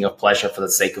seeking of pleasure for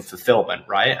the sake of fulfillment,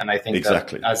 right? And I think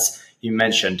exactly that, as you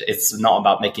mentioned, it's not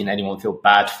about making anyone feel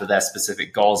bad for their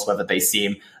specific goals, whether they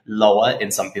seem lower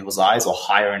in some people's eyes or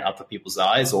higher in other people's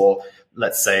eyes, or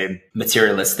let's say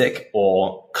materialistic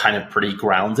or kind of pretty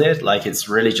grounded. Like it's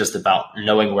really just about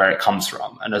knowing where it comes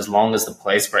from. And as long as the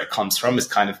place where it comes from is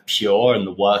kind of pure and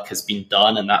the work has been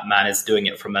done and that man is doing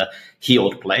it from a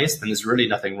healed place, then there's really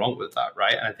nothing wrong with that,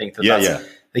 right? And I think that that's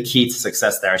the key to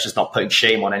success there. It's just not putting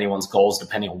shame on anyone's goals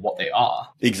depending on what they are.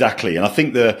 Exactly. And I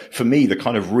think for me, the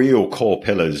kind of real core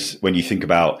pillars when you think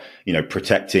about,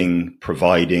 protecting,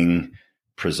 providing,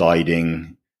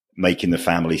 presiding, making the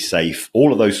family safe,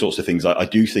 all of those sorts of things, I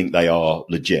do think they are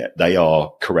legit. They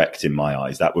are correct in my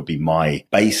eyes. That would be my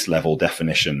base level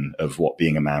definition of what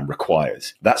being a man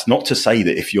requires. That's not to say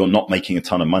that if you're not making a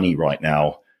ton of money right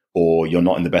now, or you're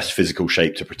not in the best physical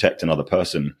shape to protect another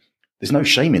person, there's no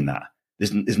shame in that.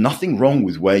 There's nothing wrong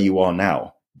with where you are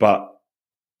now, but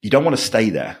you don't want to stay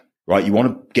there, right? You want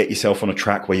to get yourself on a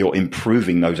track where you're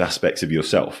improving those aspects of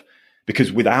yourself,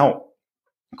 because without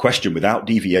question, without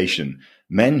deviation,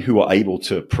 men who are able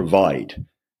to provide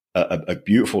a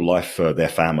beautiful life for their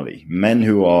family. Men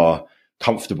who are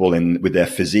comfortable with their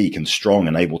physique and strong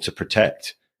and able to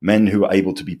protect. Men who are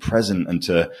able to be present and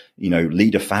to,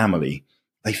 lead a family.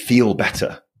 They feel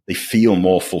better. They feel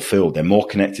more fulfilled. They're more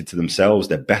connected to themselves.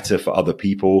 They're better for other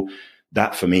people.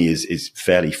 That for me is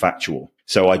fairly factual.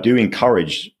 So I do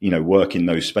encourage, work in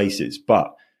those spaces,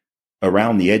 but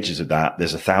around the edges of that,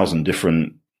 there's 1,000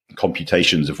 different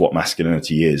computations of what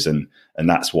masculinity is. And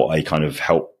that's what I kind of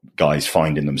help guys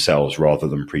find in themselves rather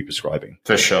than pre-prescribing.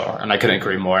 For sure. And I couldn't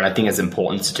agree more. And I think it's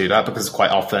important to do that because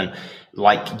quite often,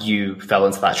 like you fell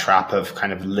into that trap of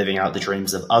kind of living out the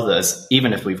dreams of others,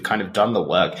 even if we've kind of done the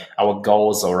work, our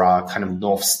goals or our kind of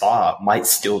North Star might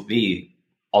still be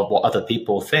of what other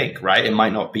people think, right? It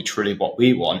might not be truly what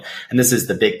we want. And this is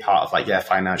the big part of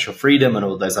financial freedom and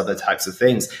all those other types of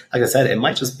things. Like I said, it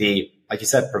might just be, like you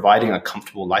said, providing a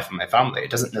comfortable life for my family. It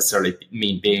doesn't necessarily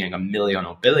mean being a million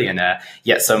or billionaire,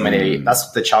 yet so many,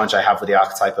 that's the challenge I have with the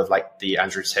archetype of like the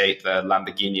Andrew Tate, the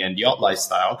Lamborghini and yacht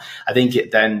lifestyle. I think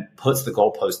it then puts the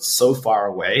goalposts so far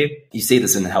away. You see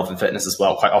this in health and fitness as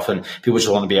well. Quite often people just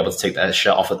want to be able to take their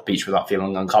shirt off at the beach without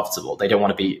feeling uncomfortable. They don't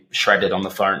want to be shredded on the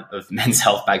front of Men's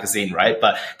Health magazine, right?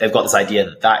 But they've got this idea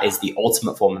that that is the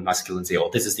ultimate form of masculinity, or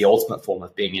this is the ultimate form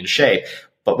of being in shape.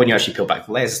 But when you actually peel back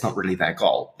the layers, it's not really their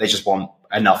goal. They just want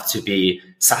enough to be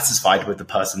satisfied with the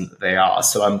person that they are.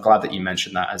 So I'm glad that you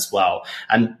mentioned that as well.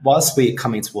 And whilst we're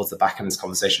coming towards the back end of this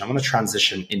conversation, I want to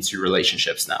transition into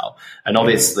relationships now. And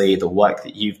obviously the work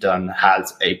that you've done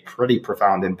has a pretty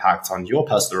profound impact on your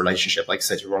personal relationship. Like I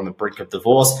said, you were on the brink of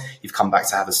divorce. You've come back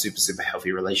to have a super, super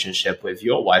healthy relationship with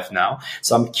your wife now.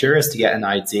 So I'm curious to get an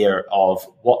idea of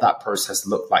what that process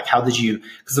looked like. How did you,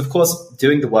 because of course,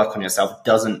 doing the work on yourself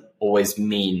doesn't always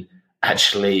mean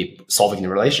actually solving the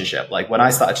relationship. Like when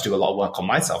I started to do a lot of work on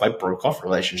myself, I broke off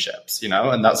relationships,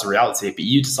 and that's the reality. But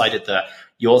you decided that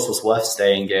yours was worth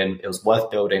staying in. It was worth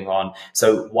building on.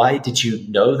 So why did you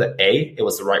know that A, it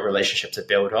was the right relationship to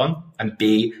build on? And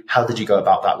B, how did you go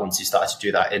about that once you started to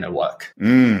do that inner work?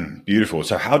 Beautiful.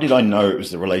 So how did I know it was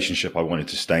the relationship I wanted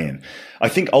to stay in? I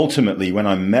think ultimately when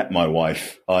I met my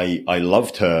wife, I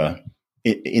loved her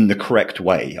in the correct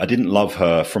way. I didn't love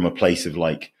her from a place of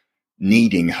like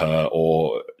needing her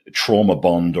or trauma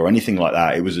bond or anything like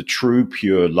that. It was a true,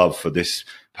 pure love for this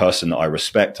person that I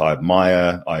respect, I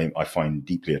admire, I find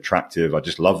deeply attractive. I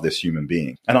just love this human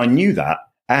being. And I knew that.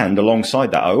 And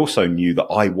alongside that, I also knew that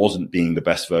I wasn't being the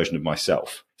best version of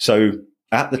myself. So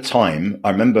at the time, I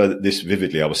remember this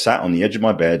vividly. I was sat on the edge of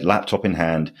my bed, laptop in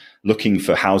hand, looking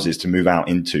for houses to move out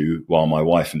into while my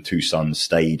wife and 2 sons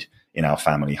stayed in our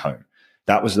family home.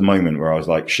 That was the moment where I was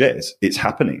like, shit, it's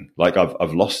happening. Like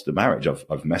I've lost the marriage.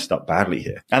 I've messed up badly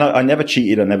here. And I never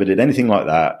cheated. I never did anything like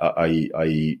that.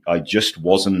 I just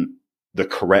wasn't the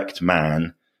correct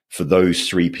man for those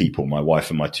 3 people, my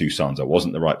wife and my 2 sons. I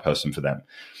wasn't the right person for them.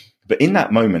 But in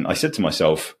that moment, I said to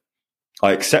myself,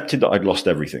 I accepted that I'd lost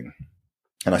everything.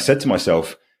 And I said to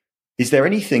myself, is there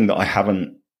anything that I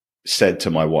haven't said to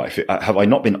my wife? Have I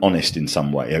not been honest in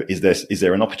some way? Is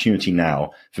there an opportunity now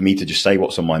for me to just say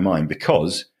what's on my mind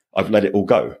because I've let it all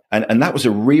go? And that was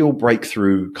a real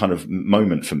breakthrough kind of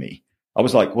moment for me. I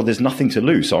was like, well, there's nothing to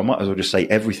lose. So I might as well just say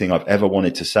everything I've ever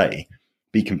wanted to say,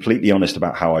 be completely honest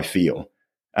about how I feel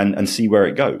and see where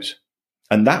it goes.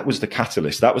 And that was the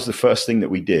catalyst. That was the first thing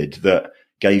that we did that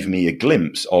gave me a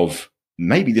glimpse of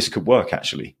maybe this could work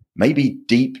actually. Maybe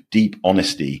deep, deep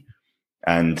honesty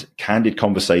and candid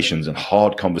conversations and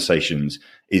hard conversations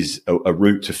is a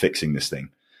route to fixing this thing.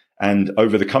 And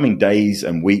over the coming days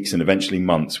and weeks and eventually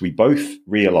months, we both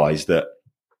realized that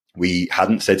we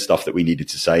hadn't said stuff that we needed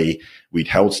to say. We'd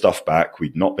held stuff back.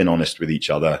 We'd not been honest with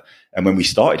each other. And when we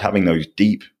started having those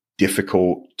deep,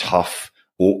 difficult, tough,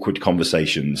 awkward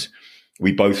conversations,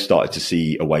 we both started to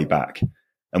see a way back.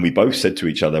 And we both said to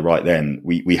each other right then,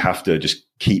 we have to just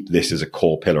keep this as a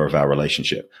core pillar of our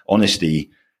relationship.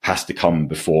 Honesty has to come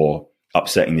before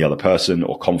upsetting the other person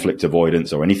or conflict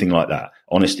avoidance or anything like that.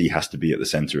 Honesty has to be at the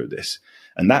center of this.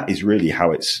 And that is really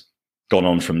how it's gone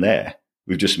on from there.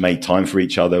 We've just made time for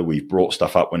each other. We've brought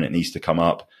stuff up when it needs to come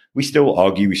up. We still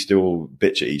argue. We still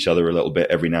bitch at each other a little bit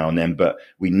every now and then, but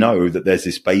we know that there's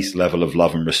this base level of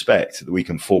love and respect that we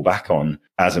can fall back on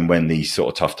as and when these sort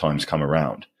of tough times come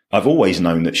around. I've always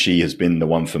known that she has been the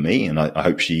one for me, and I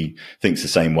hope she thinks the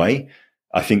same way.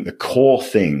 I think the core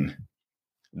thing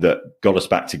that got us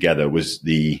back together was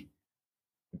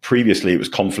previously it was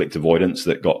conflict avoidance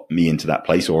that got me into that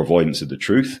place, or avoidance of the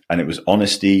truth. And it was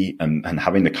honesty and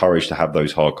having the courage to have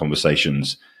those hard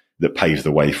conversations that paved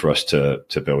the way for us to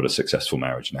build a successful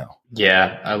marriage now.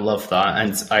 Yeah, I love that.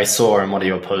 And I saw in one of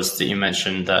your posts that you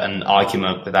mentioned that an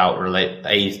argument without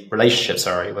a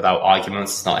relationship, without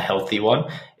arguments is not a healthy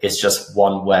one. It's just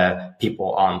one where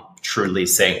people aren't truly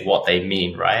saying what they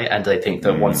mean, right? And I think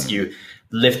that once you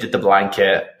lifted the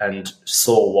blanket and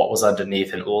saw what was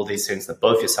underneath and all these things that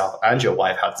both yourself and your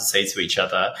wife had to say to each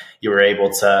other, you were able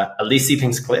to at least see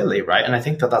things clearly, right? And I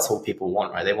think that that's what people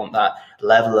want, right? They want that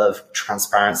level of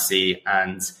transparency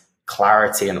and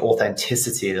clarity and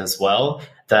authenticity as well,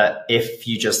 that if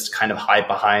you just kind of hide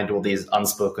behind all these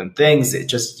unspoken things, it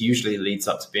just usually leads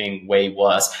up to being way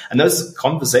worse. And those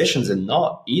conversations are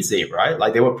not easy, right?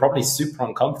 Like they were probably super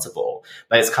uncomfortable,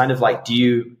 but it's kind of like,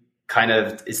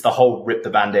 it's the whole rip the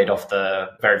band-aid off the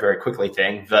very, very quickly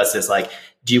thing versus like,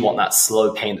 do you want that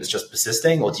slow pain that's just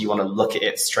persisting, or do you want to look at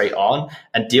it straight on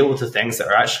and deal with the things that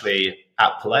are actually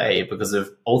at play, because of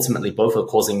ultimately both are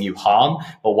causing you harm,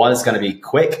 but one is going to be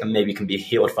quick and maybe can be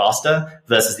healed faster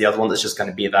versus the other one that's just going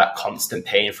to be that constant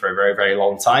pain for a very, very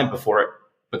long time before it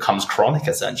becomes chronic,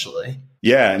 essentially.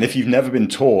 Yeah. And if you've never been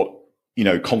taught,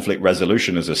 conflict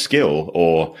resolution as a skill,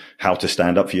 or how to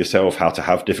stand up for yourself, how to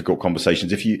have difficult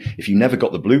conversations, if you never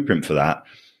got the blueprint for that,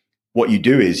 what you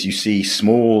do is you see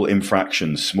small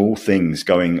infractions, small things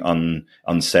going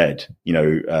unsaid,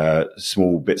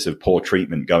 small bits of poor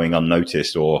treatment going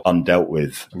unnoticed or undealt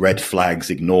with, red flags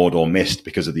ignored or missed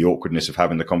because of the awkwardness of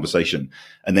having the conversation.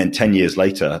 And then 10 years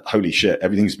later, holy shit,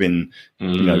 everything's been,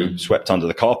 swept under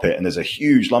the carpet, and there's a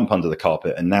huge lump under the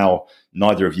carpet. And now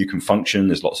neither of you can function.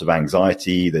 There's lots of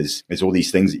anxiety. There's all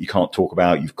these things that you can't talk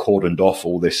about. You've cordoned off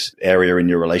all this area in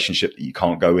your relationship that you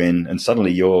can't go in. And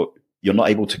suddenly you're not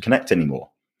able to connect anymore.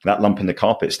 That lump in the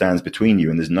carpet stands between you,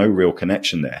 and there's no real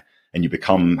connection there. And you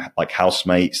become like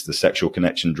housemates. The sexual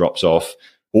connection drops off.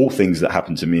 All things that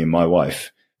happened to me and my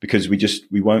wife, because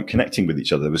we weren't connecting with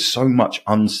each other. There was so much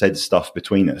unsaid stuff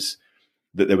between us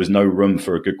that there was no room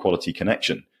for a good quality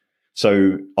connection.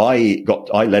 So I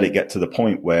let it get to the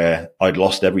point where I'd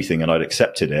lost everything and I'd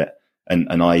accepted it.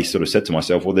 And I sort of said to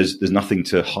myself, well, there's nothing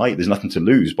to hide. There's nothing to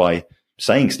lose by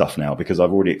saying stuff now, because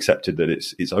I've already accepted that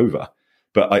it's over.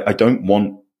 But I don't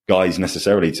want guys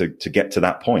necessarily to get to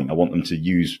that point. I want them to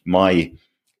use my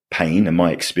pain and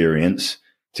my experience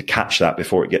to catch that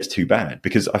before it gets too bad.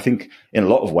 Because I think in a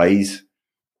lot of ways,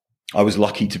 I was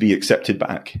lucky to be accepted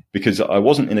back, because I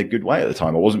wasn't in a good way at the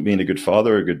time. I wasn't being a good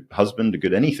father, a good husband, a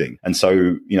good anything. And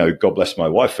so, God bless my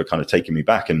wife for kind of taking me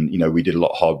back. And, we did a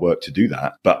lot of hard work to do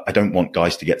that. But I don't want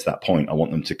guys to get to that point. I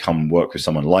want them to come work with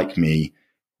someone like me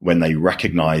when they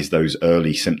recognize those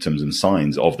early symptoms and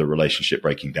signs of the relationship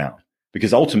breaking down.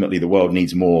 Because ultimately the world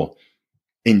needs more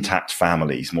intact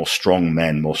families, more strong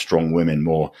men, more strong women,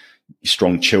 more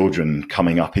strong children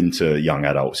coming up into young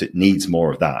adults. It needs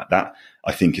more of that. That,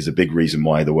 I think, is a big reason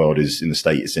why the world is in the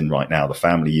state it's in right now. The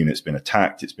family unit's been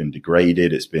attacked. It's been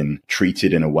degraded. It's been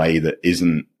treated in a way that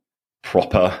isn't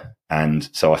proper. And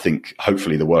so I think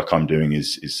hopefully the work I'm doing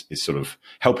is sort of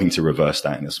helping to reverse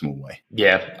that in a small way.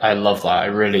 Yeah, I love that. I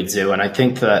really do. And I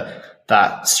think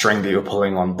that string that you're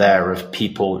pulling on there of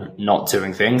people not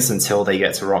doing things until they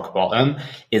get to rock bottom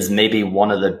is maybe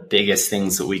one of the biggest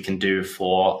things that we can do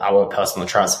for our personal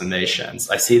transformations.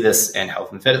 I see this in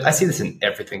health and fitness. I see this in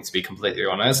everything, to be completely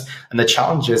honest. And the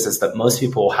challenge is that most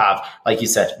people have, like you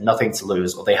said, nothing to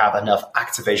lose, or they have enough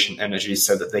activation energy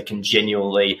so that they can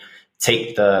genuinely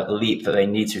take the leap that they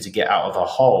need to get out of a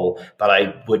hole. But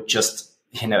I would just,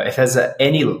 if there's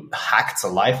any hack to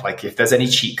life, like if there's any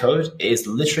cheat code, it is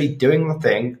literally doing the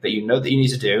thing that you know that you need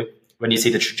to do when you see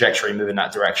the trajectory move in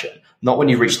that direction. Not when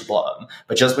you reach the bottom,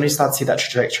 but just when you start to see that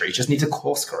trajectory, you just need to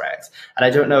course correct. And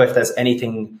I don't know if there's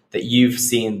anything that you've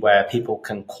seen where people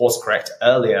can course correct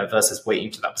earlier versus waiting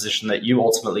to that position that you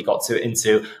ultimately got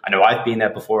into. I know I've been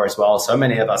there before as well. So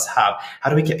many of us have.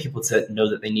 How do we get people to know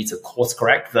that they need to course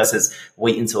correct versus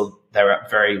wait until they're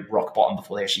at very rock bottom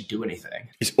before they actually do anything?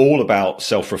 It's all about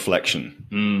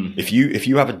self-reflection. If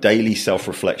you have a daily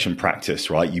self-reflection practice,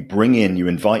 right, you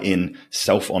invite in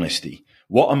self-honesty.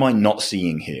 What am I not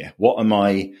seeing here? What am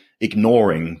I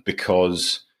ignoring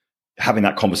because having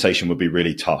that conversation would be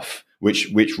really tough? Which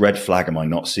red flag am I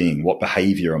not seeing? What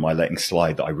behavior am I letting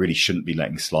slide that I really shouldn't be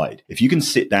letting slide? If you can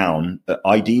sit down,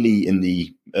 ideally in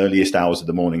the earliest hours of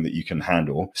the morning that you can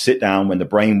handle, sit down when the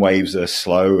brain waves are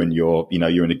slow and you're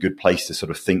in a good place to sort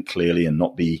of think clearly and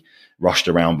not be rushed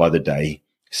around by the day.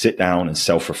 Sit down and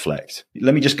self-reflect.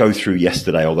 Let me just go through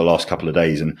yesterday or the last couple of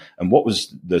days and what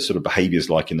was the sort of behaviors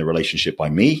like in the relationship by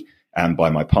me and by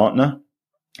my partner?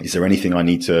 Is there anything I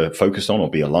need to focus on or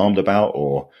be alarmed about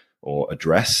or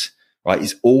address? Right?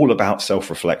 It's all about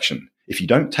self-reflection. if you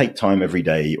don't take time every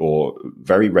day or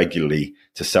very regularly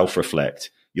to self-reflect,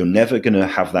 you're never going to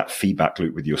have that feedback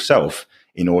loop with yourself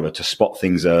in order to spot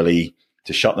things early,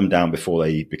 to shut them down before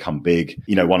they become big.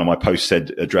 You know, one of my posts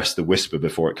said, address the whisper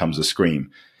before it comes a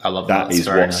scream. I love that. That is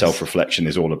what nice. Self-reflection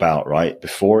is all about, right?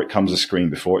 Before it comes a scream,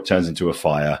 before it turns into a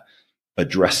fire,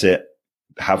 address it,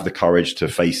 have the courage to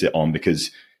face it on,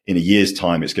 because in a year's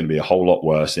time, it's going to be a whole lot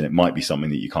worse, and it might be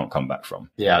something that you can't come back from.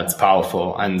 Yeah, it's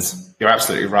powerful. And you're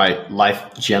absolutely right.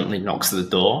 Life gently knocks at the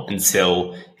door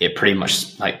until it pretty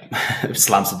much like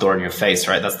slams the door in your face,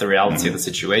 right? That's the reality of the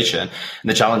situation. And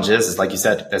the challenge is like you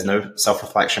said, there's no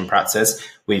self-reflection practice.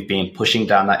 We've been pushing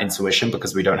down that intuition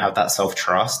because we don't have that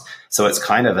self-trust. So it's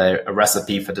kind of a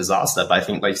recipe for disaster. But I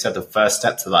think, like you said, the first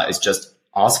step to that is just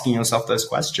asking yourself those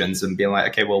questions and being like,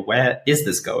 okay, well, where is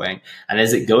this going? And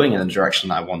is it going in the direction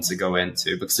that I want to go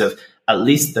into? Because if at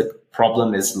least the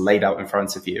problem is laid out in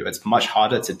front of you, it's much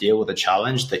harder to deal with a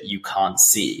challenge that you can't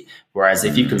see. Whereas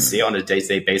if you can see it on a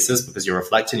day-to-day basis because you're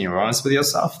reflecting, you're honest with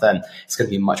yourself, then it's going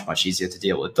to be much, much easier to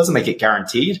deal with. It doesn't make it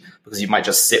guaranteed because you might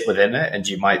just sit within it and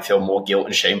you might feel more guilt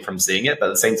and shame from seeing it. But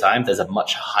at the same time, there's a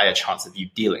much higher chance of you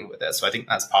dealing with it. So I think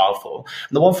that's powerful.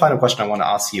 And the one final question I want to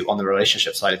ask you on the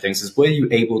relationship side of things is, were you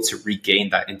able to regain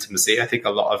that intimacy? I think a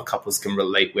lot of couples can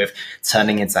relate with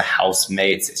turning into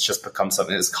housemates. It's just become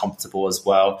something that's comfortable as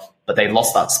well. But they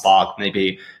lost that spark,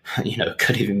 maybe,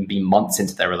 could even be months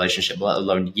into their relationship, let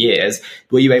alone years.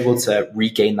 Were you able to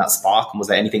regain that spark? And was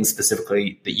there anything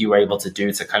specifically that you were able to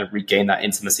do to kind of regain that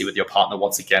intimacy with your partner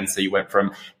once again? So you went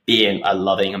from being a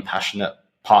loving and passionate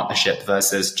partnership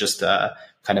versus just a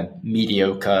kind of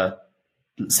mediocre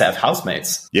set of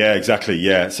housemates. Yeah, exactly.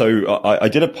 Yeah. So I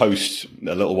did a post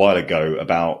a little while ago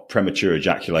about premature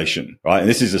ejaculation, right? And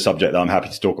this is a subject that I'm happy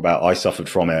to talk about. I suffered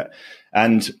from it.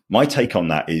 And my take on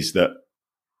that is that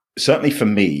certainly for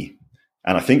me,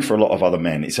 and I think for a lot of other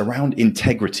men, it's around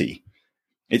integrity.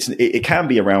 It can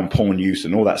be around porn use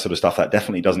and all that sort of stuff. That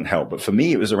definitely doesn't help. But for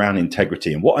me, it was around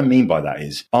integrity. And what I mean by that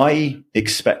is I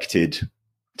expected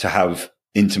to have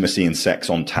intimacy and sex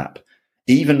on tap.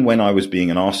 Even when I was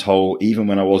being an asshole, even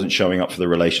when I wasn't showing up for the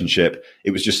relationship,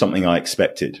 it was just something I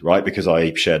expected, right? Because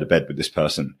I shared a bed with this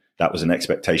person. That was an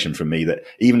expectation from me that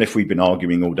even if we'd been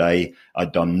arguing all day,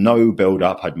 I'd done no build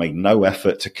up. I'd made no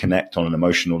effort to connect on an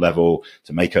emotional level,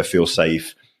 to make her feel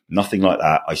safe, nothing like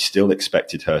that. I still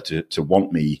expected her to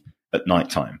want me at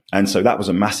nighttime. And so that was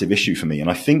a massive issue for me. And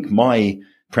I think my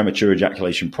premature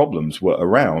ejaculation problems were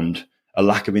around a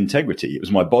lack of integrity. It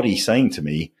was my body saying to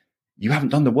me, you haven't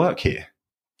done the work here.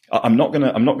 I'm not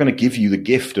going to give you the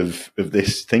gift of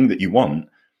this thing that you want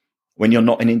when you're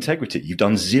not in integrity. You've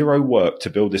done zero work to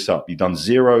build this up. You've done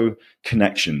zero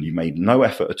connection. You made no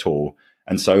effort at all.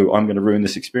 And so I'm going to ruin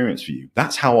this experience for you.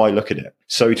 That's how I look at it.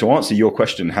 So to answer your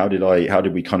question, how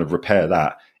did we kind of repair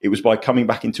that? It was by coming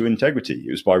back into integrity.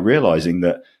 It was by realizing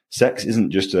that sex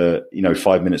isn't just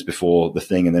 5 minutes before the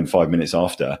thing and then 5 minutes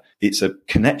after. It's a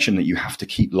connection that you have to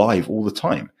keep live all the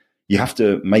time. You have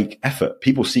to make effort.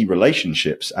 People see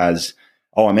relationships as,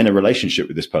 oh, I'm in a relationship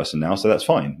with this person now, so that's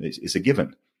fine. It's a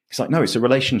given. It's like, no, it's a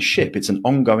relationship. It's an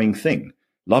ongoing thing.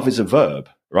 Love is a verb,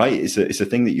 right? It's a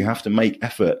thing that you have to make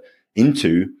effort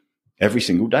into every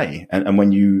single day. And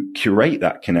when you curate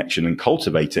that connection and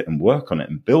cultivate it and work on it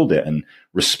and build it and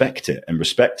respect it and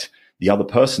respect the other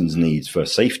person's needs for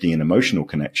safety and emotional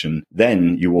connection,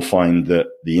 then you will find that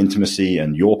the intimacy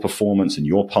and your performance and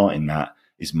your part in that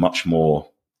is much more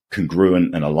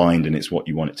congruent and aligned, and it's what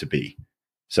you want it to be.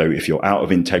 So if you're out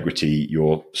of integrity,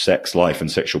 your sex life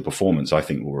and sexual performance, I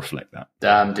think, will reflect that.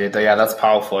 Damn, dude. Yeah, that's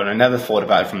powerful. And I never thought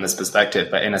about it from this perspective,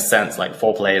 but in a sense, like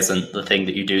foreplay isn't the thing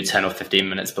that you do 10 or 15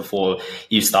 minutes before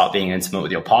you start being intimate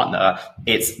with your partner.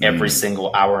 It's every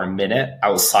single hour and minute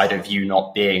outside of you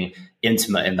not being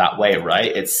intimate in that way, right?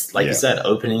 It's like you said,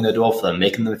 opening the door for them,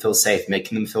 making them feel safe,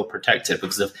 making them feel protected,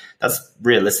 because if that's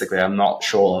realistically, I'm not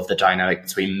sure of the dynamic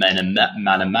between man and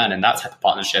man in that type of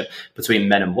partnership. Between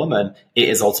men and women, it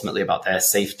is ultimately about their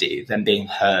safety, them being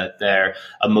heard, their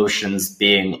emotions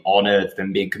being honored,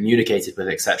 them being communicated with,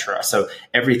 etc. So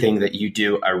everything that you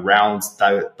do around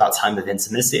that time of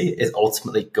intimacy is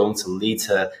ultimately going to lead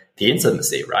to the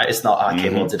intimacy, right? It's not, okay,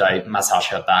 well, did I massage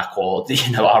her back, or,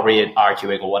 are we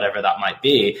arguing, or whatever that might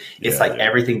be? It's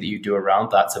everything that you do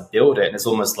around that to build it. And it's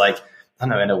almost like, I don't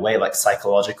know, in a way, like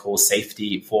psychological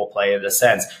safety foreplay in a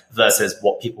sense versus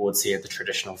what people would see in the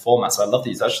traditional format. So I love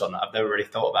that you touched on that. I've never really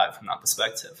thought about it from that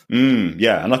perspective.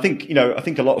 Yeah. And I think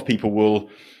a lot of people will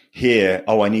hear,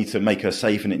 oh, I need to make her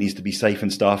safe and it needs to be safe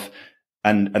and stuff.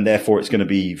 And therefore it's going to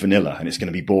be vanilla and it's going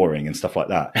to be boring and stuff like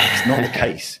that. It's not the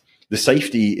case. The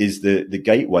safety is the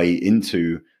gateway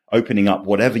into opening up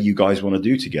whatever you guys want to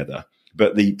do together.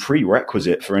 But the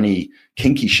prerequisite for any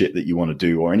kinky shit that you want to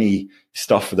do or any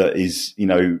stuff that is,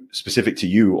 specific to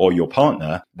you or your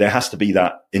partner, there has to be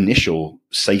that initial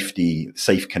safe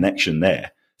connection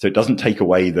there. So it doesn't take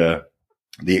away the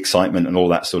excitement and all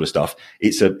that sort of stuff.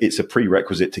 It's a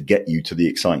prerequisite to get you to the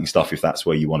exciting stuff if that's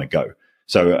where you want to go.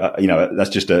 So, that's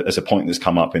just as a point that's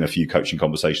come up in a few coaching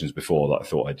conversations before that I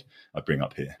thought I'd bring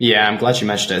up here. Yeah, I'm glad you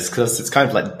mentioned it because it's kind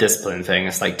of like the discipline thing.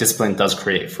 It's like discipline does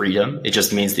create freedom. It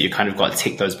just means that you kind of got to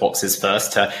tick those boxes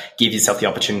first to give yourself the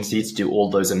opportunity to do all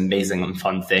those amazing and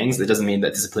fun things. It doesn't mean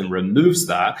that discipline removes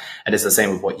that. And it's the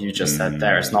same with what you just said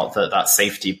there. It's not that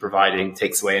safety providing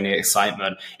takes away any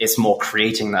excitement. It's more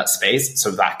creating that space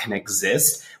so that can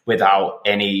exist without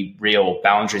any real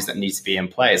boundaries that need to be in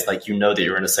place. Like, that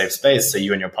you're in a safe space, so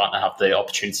you and your partner have the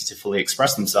opportunity to fully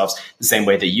express themselves the same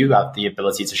way that you have the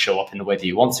ability to show up in the way that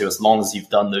you want to, as long as you've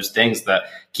done those things that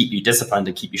keep you disciplined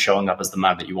and keep you showing up as the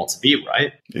man that you want to be,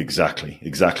 right? Exactly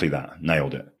that.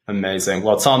 Nailed it. Amazing.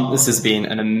 Well, Tom, this has been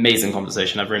an amazing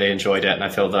conversation. I've really enjoyed it. And I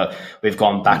feel that we've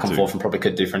gone back and forth and probably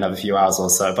could do for another few hours or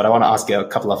so. But I want to ask you a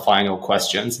couple of final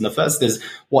questions. And the first is,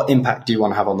 what impact do you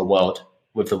want to have on the world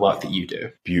with the work that you do?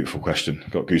 Beautiful question.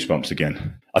 Got goosebumps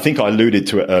again. I think I alluded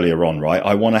to it earlier on, right?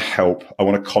 I want to help. I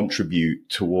want to contribute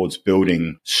towards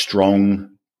building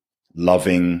strong,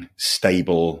 loving,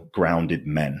 stable, grounded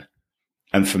men.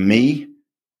 And for me,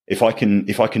 if I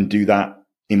can do that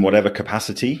in whatever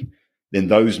capacity, then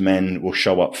those men will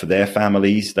show up for their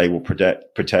families. They will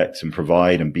protect and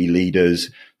provide and be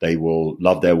leaders. They will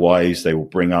love their wives. They will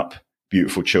bring up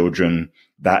beautiful children.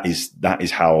 That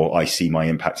is how I see my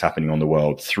impact happening on the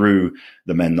world through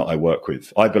the men that I work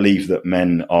with. I believe that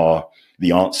men are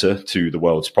the answer to the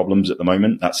world's problems at the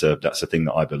moment. That's a thing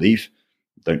that I believe.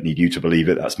 Don't need you to believe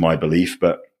it. That's my belief.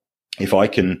 But if I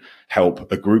can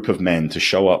help a group of men to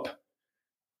show up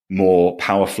more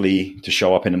powerfully, to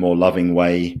show up in a more loving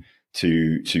way,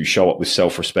 to show up with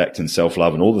self-respect and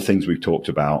self-love and all the things we've talked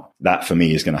about, that for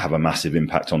me is going to have a massive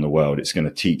impact on the world. It's going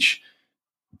to teach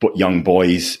young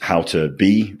boys how to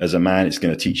be as a man. It's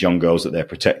going to teach young girls that they're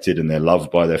protected and they're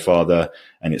loved by their father.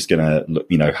 And it's going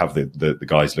to, have the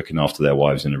guys looking after their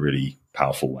wives in a really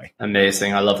powerful way.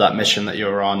 Amazing. I love that mission that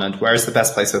you're on. And where is the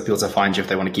best place for people to find you if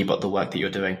they want to keep up the work that you're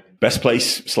doing? Best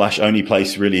place / only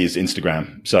place really is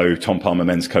Instagram. So Tom Palmer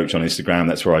Men's Coach on Instagram.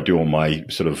 That's where I do all my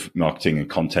sort of marketing and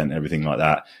content and everything like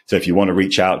that. So if you want to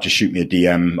reach out, just shoot me a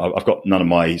DM. I've got none of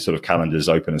my sort of calendars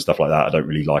open and stuff like that. I don't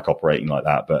really like operating like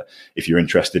that. But if you're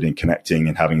interested in connecting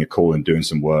and having a call and doing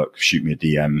some work, shoot me a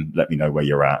DM. Let me know where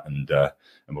you're at and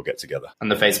we'll get together.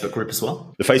 And the Facebook group as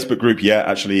well? The Facebook group, yeah,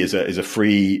 actually is a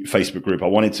free Facebook group. I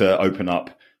wanted to open up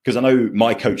because I know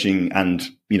my coaching and,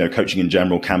 coaching in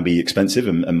general can be expensive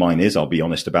and mine is, I'll be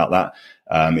honest about that.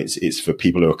 It's for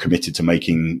people who are committed to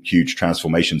making huge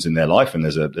transformations in their life. And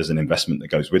there's an investment that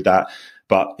goes with that.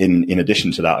 But in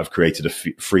addition to that, I've created a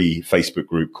free Facebook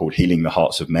group called Healing the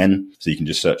Hearts of Men. So you can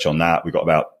just search on that. We've got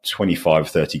about 25,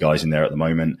 30 guys in there at the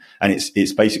moment. And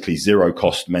it's basically zero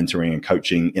cost mentoring and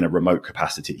coaching in a remote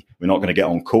capacity. We're not going to get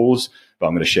on calls, but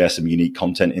I'm going to share some unique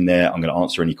content in there. I'm going to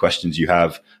answer any questions you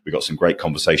have. We've got some great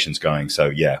conversations going. So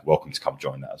yeah, welcome to come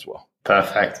join that as well.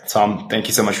 Perfect. Tom, thank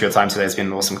you so much for your time today. It's been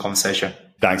an awesome conversation.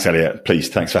 Thanks, Elliot. Please,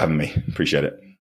 thanks for having me. Appreciate it.